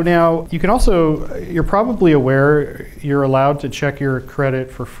 so now you can also, you're probably aware you're allowed to check your credit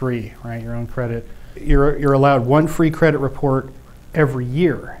for free, right? Your own credit. You're allowed one free credit report every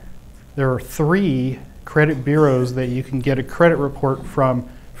year. There are 3 credit bureaus that you can get a credit report from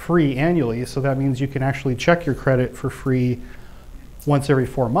free annually, so that means you can actually check your credit for free once every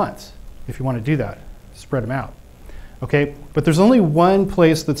 4 months if you want to do that. Spread them out. Okay, but there's only one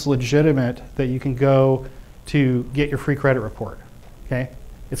place that's legitimate that you can go to get your free credit report. Okay,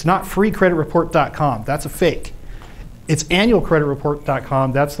 it's not freecreditreport.com. That's a fake. It's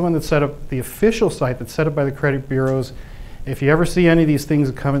annualcreditreport.com. That's the one that's set up, the official site that's set up by the credit bureaus. If you ever see any of these things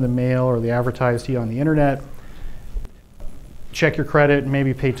that come in the mail or they advertise to you on the internet, check your credit and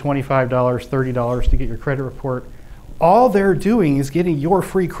maybe pay $25, $30 to get your credit report. All they're doing is getting your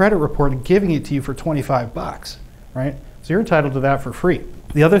free credit report and giving it to you for 25 bucks, right? So you're entitled to that for free.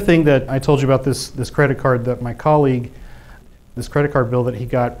 The other thing that I told you about this credit card that my colleague, this credit card bill that he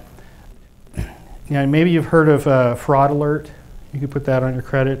got, you know, maybe you've heard of Fraud Alert. You could put that on your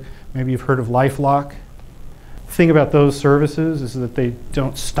credit. Maybe you've heard of LifeLock. The thing about those services is that they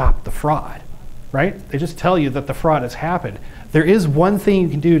don't stop the fraud, right? They just tell you that the fraud has happened. There is one thing you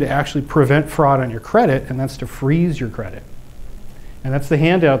can do to actually prevent fraud on your credit, and that's to freeze your credit. And that's the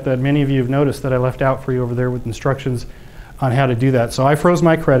handout that many of you have noticed that I left out for you over there with instructions on how to do that. So I froze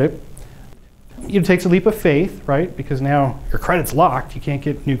my credit. It takes a leap of faith, right? Because now your credit's locked. You can't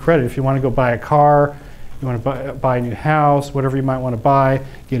get new credit. If you want to go buy a car, you want to buy a new house, whatever you might want to buy,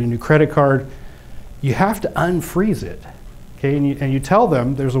 get a new credit card, you have to unfreeze it. Okay, and you tell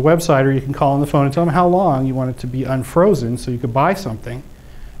them, there's a website, or you can call on the phone and tell them how long you want it to be unfrozen so you could buy something,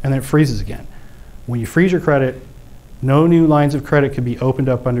 and then it freezes again. When you freeze your credit, no new lines of credit can be opened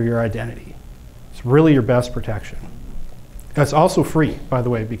up under your identity. It's really your best protection. It's also free, by the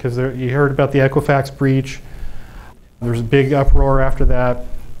way, because you heard about the Equifax breach. There's a big uproar after that.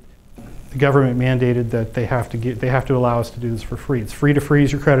 The government mandated that they have to allow us to do this for free. It's free to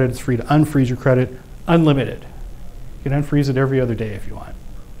freeze your credit. It's free to unfreeze your credit, unlimited. You can unfreeze it every other day if you want.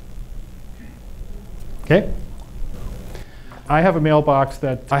 Okay? I have a mailbox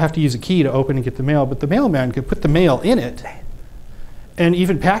that I have to use a key to open and get the mail, but the mailman could put the mail in it, and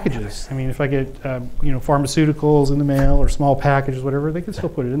even packages. I mean, if I get pharmaceuticals in the mail or small packages, whatever, they can still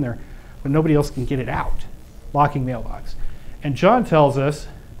put it in there, but nobody else can get it out. Locking mailbox. And John tells us,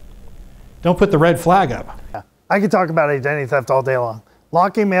 don't put the red flag up. Yeah. I could talk about identity theft all day long.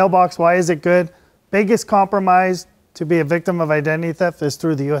 Locking mailbox, why is it good? Biggest compromise to be a victim of identity theft is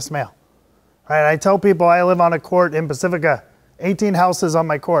through the U.S. mail. Right? I tell people I live on a court in Pacifica, 18 houses on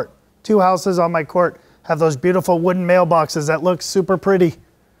my court, 2 houses on my court have those beautiful wooden mailboxes that look super pretty.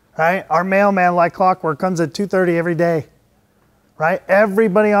 Right? Our mailman, like clockwork, comes at 2:30 every day. Right?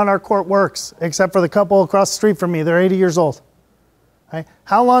 Everybody on our court works, except for the couple across the street from me. They're 80 years old. Right?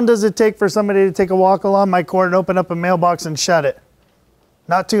 How long does it take for somebody to take a walk along my court and open up a mailbox and shut it?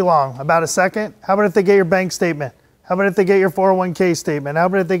 Not too long, about a second. How about if they get your bank statement? How about if they get your 401k statement? How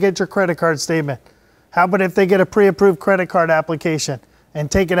about if they get your credit card statement? How about if they get a pre-approved credit card application and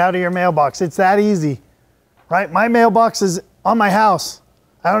take it out of your mailbox? It's that easy, right? My mailbox is on my house.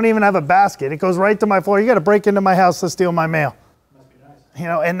 I don't even have a basket. It goes right to my floor. You got to break into my house to steal my mail. Must be nice. You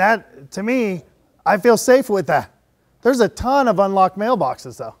know, and that, to me, I feel safe with that. There's a ton of unlocked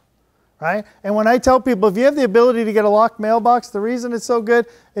mailboxes though, right? And when I tell people, if you have the ability to get a locked mailbox, the reason it's so good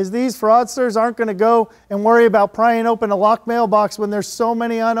is these fraudsters aren't going to go and worry about prying open a locked mailbox when there's so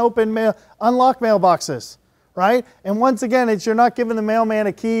many unlocked mailboxes, right? And once again, you're not giving the mailman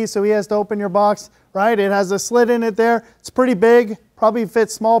a key so he has to open your box, right? It has a slit in it there. It's pretty big, probably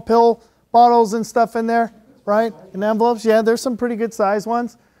fits small pill bottles and stuff in there, right? And envelopes, yeah, there's some pretty good size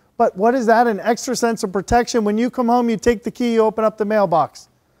ones. But what is that? An extra sense of protection. When you come home, you take the key, you open up the mailbox.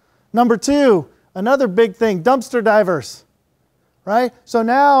 Number two, another big thing, dumpster divers, right? So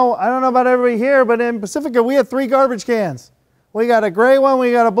now, I don't know about everybody here, but in Pacifica, we have 3 garbage cans. We got a gray one,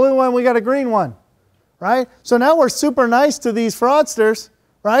 we got a blue one, we got a green one, right? So now we're super nice to these fraudsters,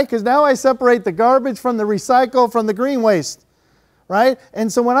 right? Because now I separate the garbage from the recycle from the green waste, right?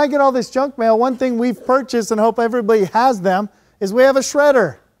 And so when I get all this junk mail, one thing we've purchased and hope everybody has them is we have a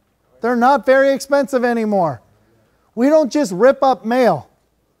shredder. They're not very expensive anymore. We don't just rip up mail.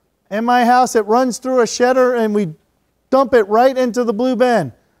 In my house, it runs through a shredder and we dump it right into the blue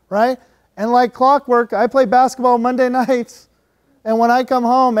bin, right? And like clockwork, I play basketball Monday nights, and when I come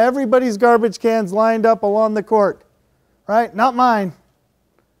home, everybody's garbage cans lined up along the court, right? Not mine,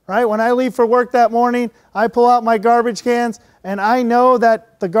 right? When I leave for work that morning, I pull out my garbage cans, and I know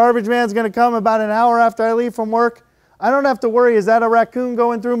that the garbage man's going to come about an hour after I leave from work. I don't have to worry, is that a raccoon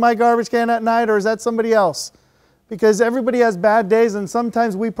going through my garbage can at night, or is that somebody else? Because everybody has bad days, and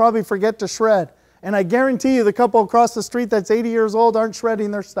sometimes we probably forget to shred. And I guarantee you the couple across the street that's 80 years old aren't shredding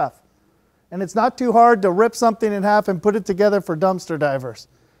their stuff. And it's not too hard to rip something in half and put it together for dumpster divers.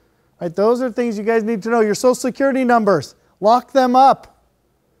 Right? Those are things you guys need to know. Your social security numbers, lock them up.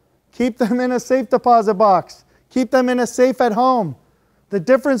 Keep them in a safe deposit box. Keep them in a safe at home. The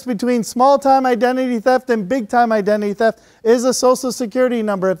difference between small-time identity theft and big-time identity theft is a social security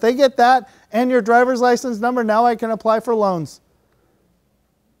number. If they get that and your driver's license number, now I can apply for loans.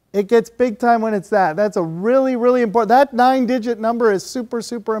 It gets big time when it's that. That's a really, really important. That 9-digit number is super,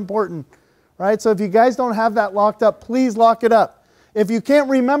 super important, right? So if you guys don't have that locked up, please lock it up. If you can't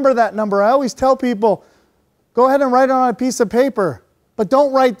remember that number, I always tell people, go ahead and write it on a piece of paper, but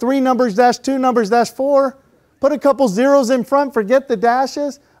don't write 3 numbers - 2 numbers - 4. Put a couple zeros in front, forget the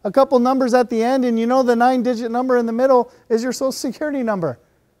dashes, a couple numbers at the end, and you know the 9-digit number in the middle is your social security number,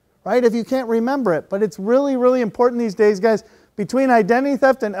 right? If you can't remember it. But it's really, really important these days, guys. Between identity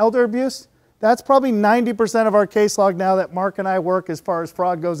theft and elder abuse, that's probably 90% of our case log now that Mark and I work as far as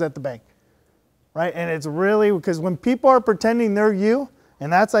fraud goes at the bank, right? And it's really, because when people are pretending they're you,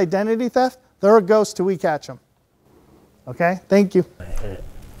 and that's identity theft, they're a ghost till we catch them. Okay, thank you.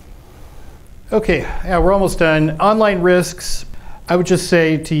 Okay, yeah, we're almost done. Online risks. I would just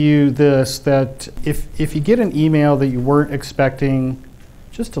say to you this, that if you get an email that you weren't expecting,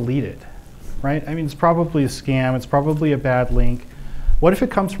 just delete it, right? I mean, it's probably a scam. It's probably a bad link. What if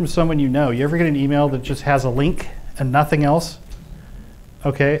it comes from someone you know? You ever get an email that just has a link and nothing else?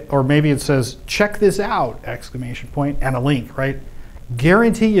 Okay, or maybe it says, check this out, ! And a link, right?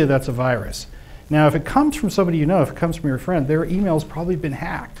 Guarantee you that's a virus. Now, if it comes from somebody you know, if it comes from your friend, their email's probably been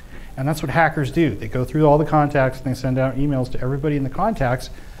hacked. And that's what hackers do. They go through all the contacts and they send out emails to everybody in the contacts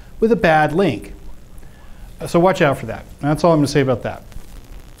with a bad link. So watch out for that. And that's all I'm going to say about that.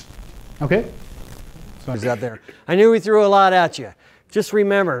 Okay? So Is out there. I knew we threw a lot at you. Just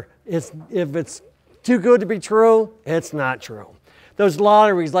remember, if it's too good to be true, it's not true. Those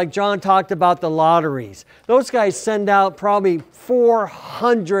lotteries, like John talked about the lotteries, those guys send out probably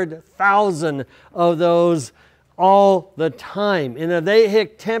 400,000 of those all the time. And if they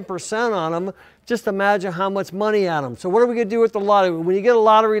hit 10% on them, just imagine how much money at them. So what are we going to do with the lottery? When you get a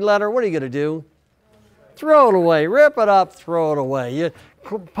lottery letter, what are you going to do? Throw it away. Rip it up, throw it away.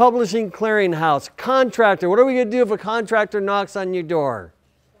 Publishing clearinghouse, contractor. What are we going to do if a contractor knocks on your door?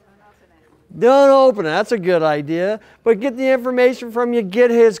 Don't open it. That's a good idea. But get the information from you. Get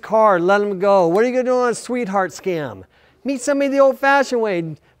his card. Let him go. What are you going to do on a sweetheart scam? Meet somebody the old-fashioned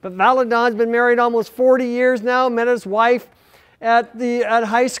way. But Valadon's been married almost 40 years now. Met his wife at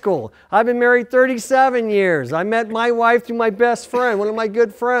high school. I've been married 37 years. I met my wife through my best friend, one of my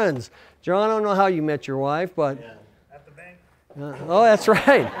good friends. John, I don't know how you met your wife, but... Yeah. At the bank. Oh, that's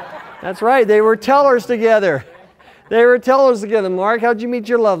right. That's right. They were tellers together. They were tellers together. Mark, how'd you meet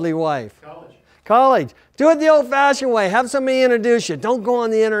your lovely wife? College. Do it the old-fashioned way. Have somebody introduce you. Don't go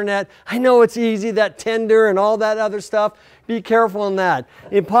on the internet. I know it's easy, that Tinder and all that other stuff. Be careful on that.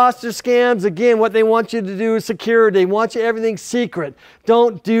 Imposter scams, again, what they want you to do is security. They want you everything secret.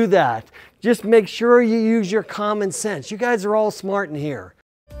 Don't do that. Just make sure you use your common sense. You guys are all smart in here.